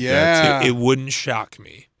Hallows. Yeah. It wouldn't shock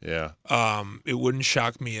me. Yeah. It wouldn't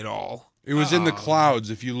shock me at all. It was in the clouds.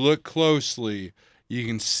 If you look closely, you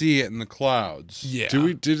can see it in the clouds. Yeah.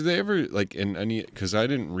 Did they ever, like, in any, because I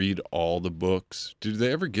didn't read all the books, did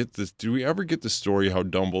they ever get this, do we ever get the story how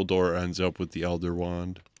Dumbledore ends up with the Elder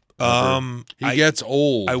Wand? He gets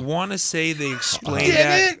old. I want to say they explain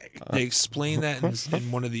that. They explain that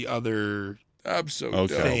in one of the other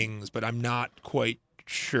things, but I'm not quite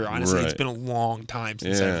sure. Honestly, it's Right. been a long time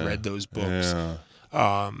since I've read those books. Yeah.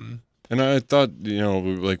 And I thought,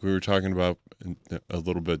 like we were talking about a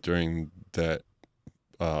little bit during that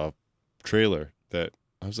trailer, that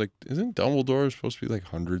I was like, isn't Dumbledore supposed to be like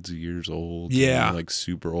hundreds of years old? Yeah. And, like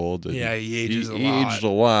super old. And Yeah, he ages a he lot. aged a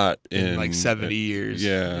lot in like 70 years.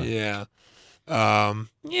 Yeah.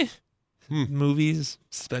 Yeah. Movies,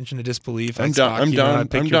 suspension of disbelief. I'm Ex down. I'm Machina, down.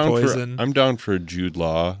 Pick Your Poison. I'm down for a Jude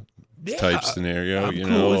Law type Yeah, scenario. I'm you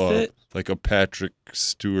cool know, with it. like a Patrick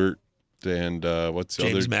Stewart and what's the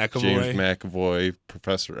James other McAvoy. James McAvoy,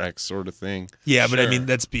 Professor X sort of thing. Yeah, but I Sure. mean,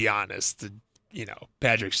 let's be honest.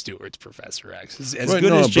 Patrick Stewart's Professor X is as But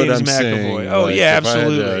good no, as but James I'm McAvoy. saying, Oh like, yeah, if I had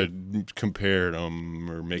absolutely. to compare them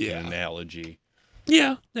or make Yeah. an analogy.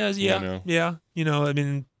 Yeah, know? yeah. I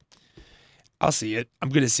mean, I'll see it. I'm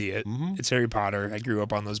gonna see it. Mhm. It's Harry Potter. I grew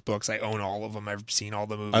up on those books. I own all of them. I've seen all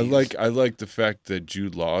the movies. I like the fact that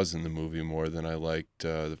Jude Law's in the movie more than I liked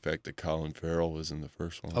the fact that Colin Farrell was in the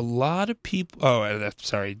first one. A lot of people. Oh,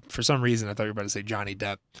 sorry. For some reason, I thought you were about to say Johnny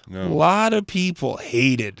Depp. No. A lot of people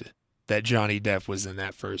hated that Johnny Depp was in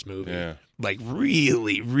that first movie. Yeah. Like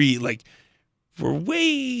really, like we're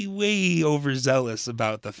way overzealous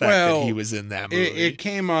about the fact that he was in that movie. It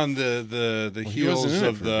came on the He heels wasn't in it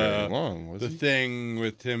of for very long, was the he? thing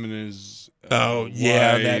with him and his Oh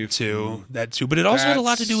yeah, that wife. too. But it also had a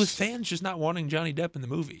lot to do with That's- fans just not wanting Johnny Depp in the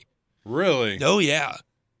movie. Really? Oh yeah.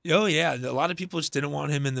 A lot of people just didn't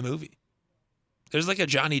want him in the movie. There's like a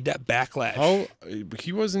Johnny Depp backlash.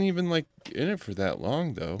 He wasn't even like in it for that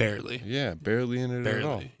long though. Barely. Yeah, barely in it at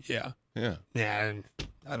all. Barely. Yeah. Yeah. Yeah. And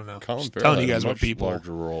I don't know. Colin Just Farrell telling you had guys a what much people.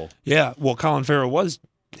 larger role. Yeah. Well, Colin Farrell was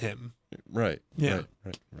him. Right. Yeah.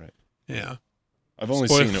 Right. Yeah. I've only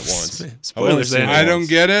Spoil- seen it once. Spoilers. I don't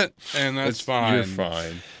get it, and that's fine. You're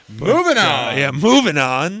fine. Moving on. Moving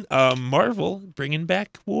on. Marvel bringing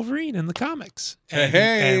back Wolverine in the comics. And,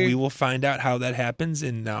 Hey. and we will find out how that happens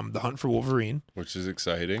in The Hunt for Wolverine. Which is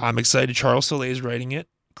exciting. I'm excited. Charles Soule is writing it.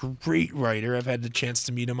 Great writer. I've had the chance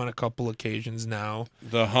to meet him on a couple occasions now.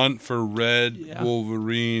 The Hunt for Red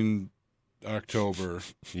Wolverine, October.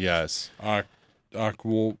 Yes.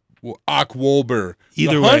 Wolber.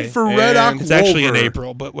 Either the way. Hunt for Red And- It's actually in Wolver.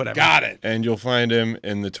 April, but whatever. Got it. And you'll find him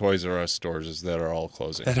in the Toys R Us stores that are all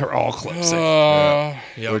closing. That are all closing.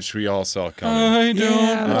 Yep. Which we all saw coming. I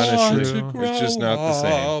don't that's Honestly, true. it's just not the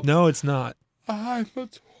same. No, it's not. I'm a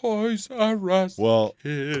Toys R Us. Well,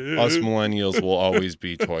 kid. us millennials will always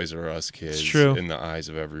be Toys R Us kids true. in the eyes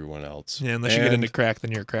of everyone else. Yeah, unless you get into crack,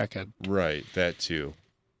 then you're a crackhead. Right, that too.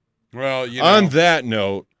 Well, you know. On that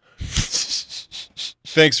note,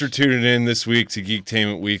 thanks for tuning in this week to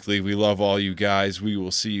Geektainment Weekly. We love all you guys. We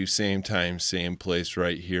will see you same time, same place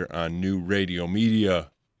right here on New Radio Media.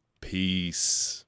 Peace.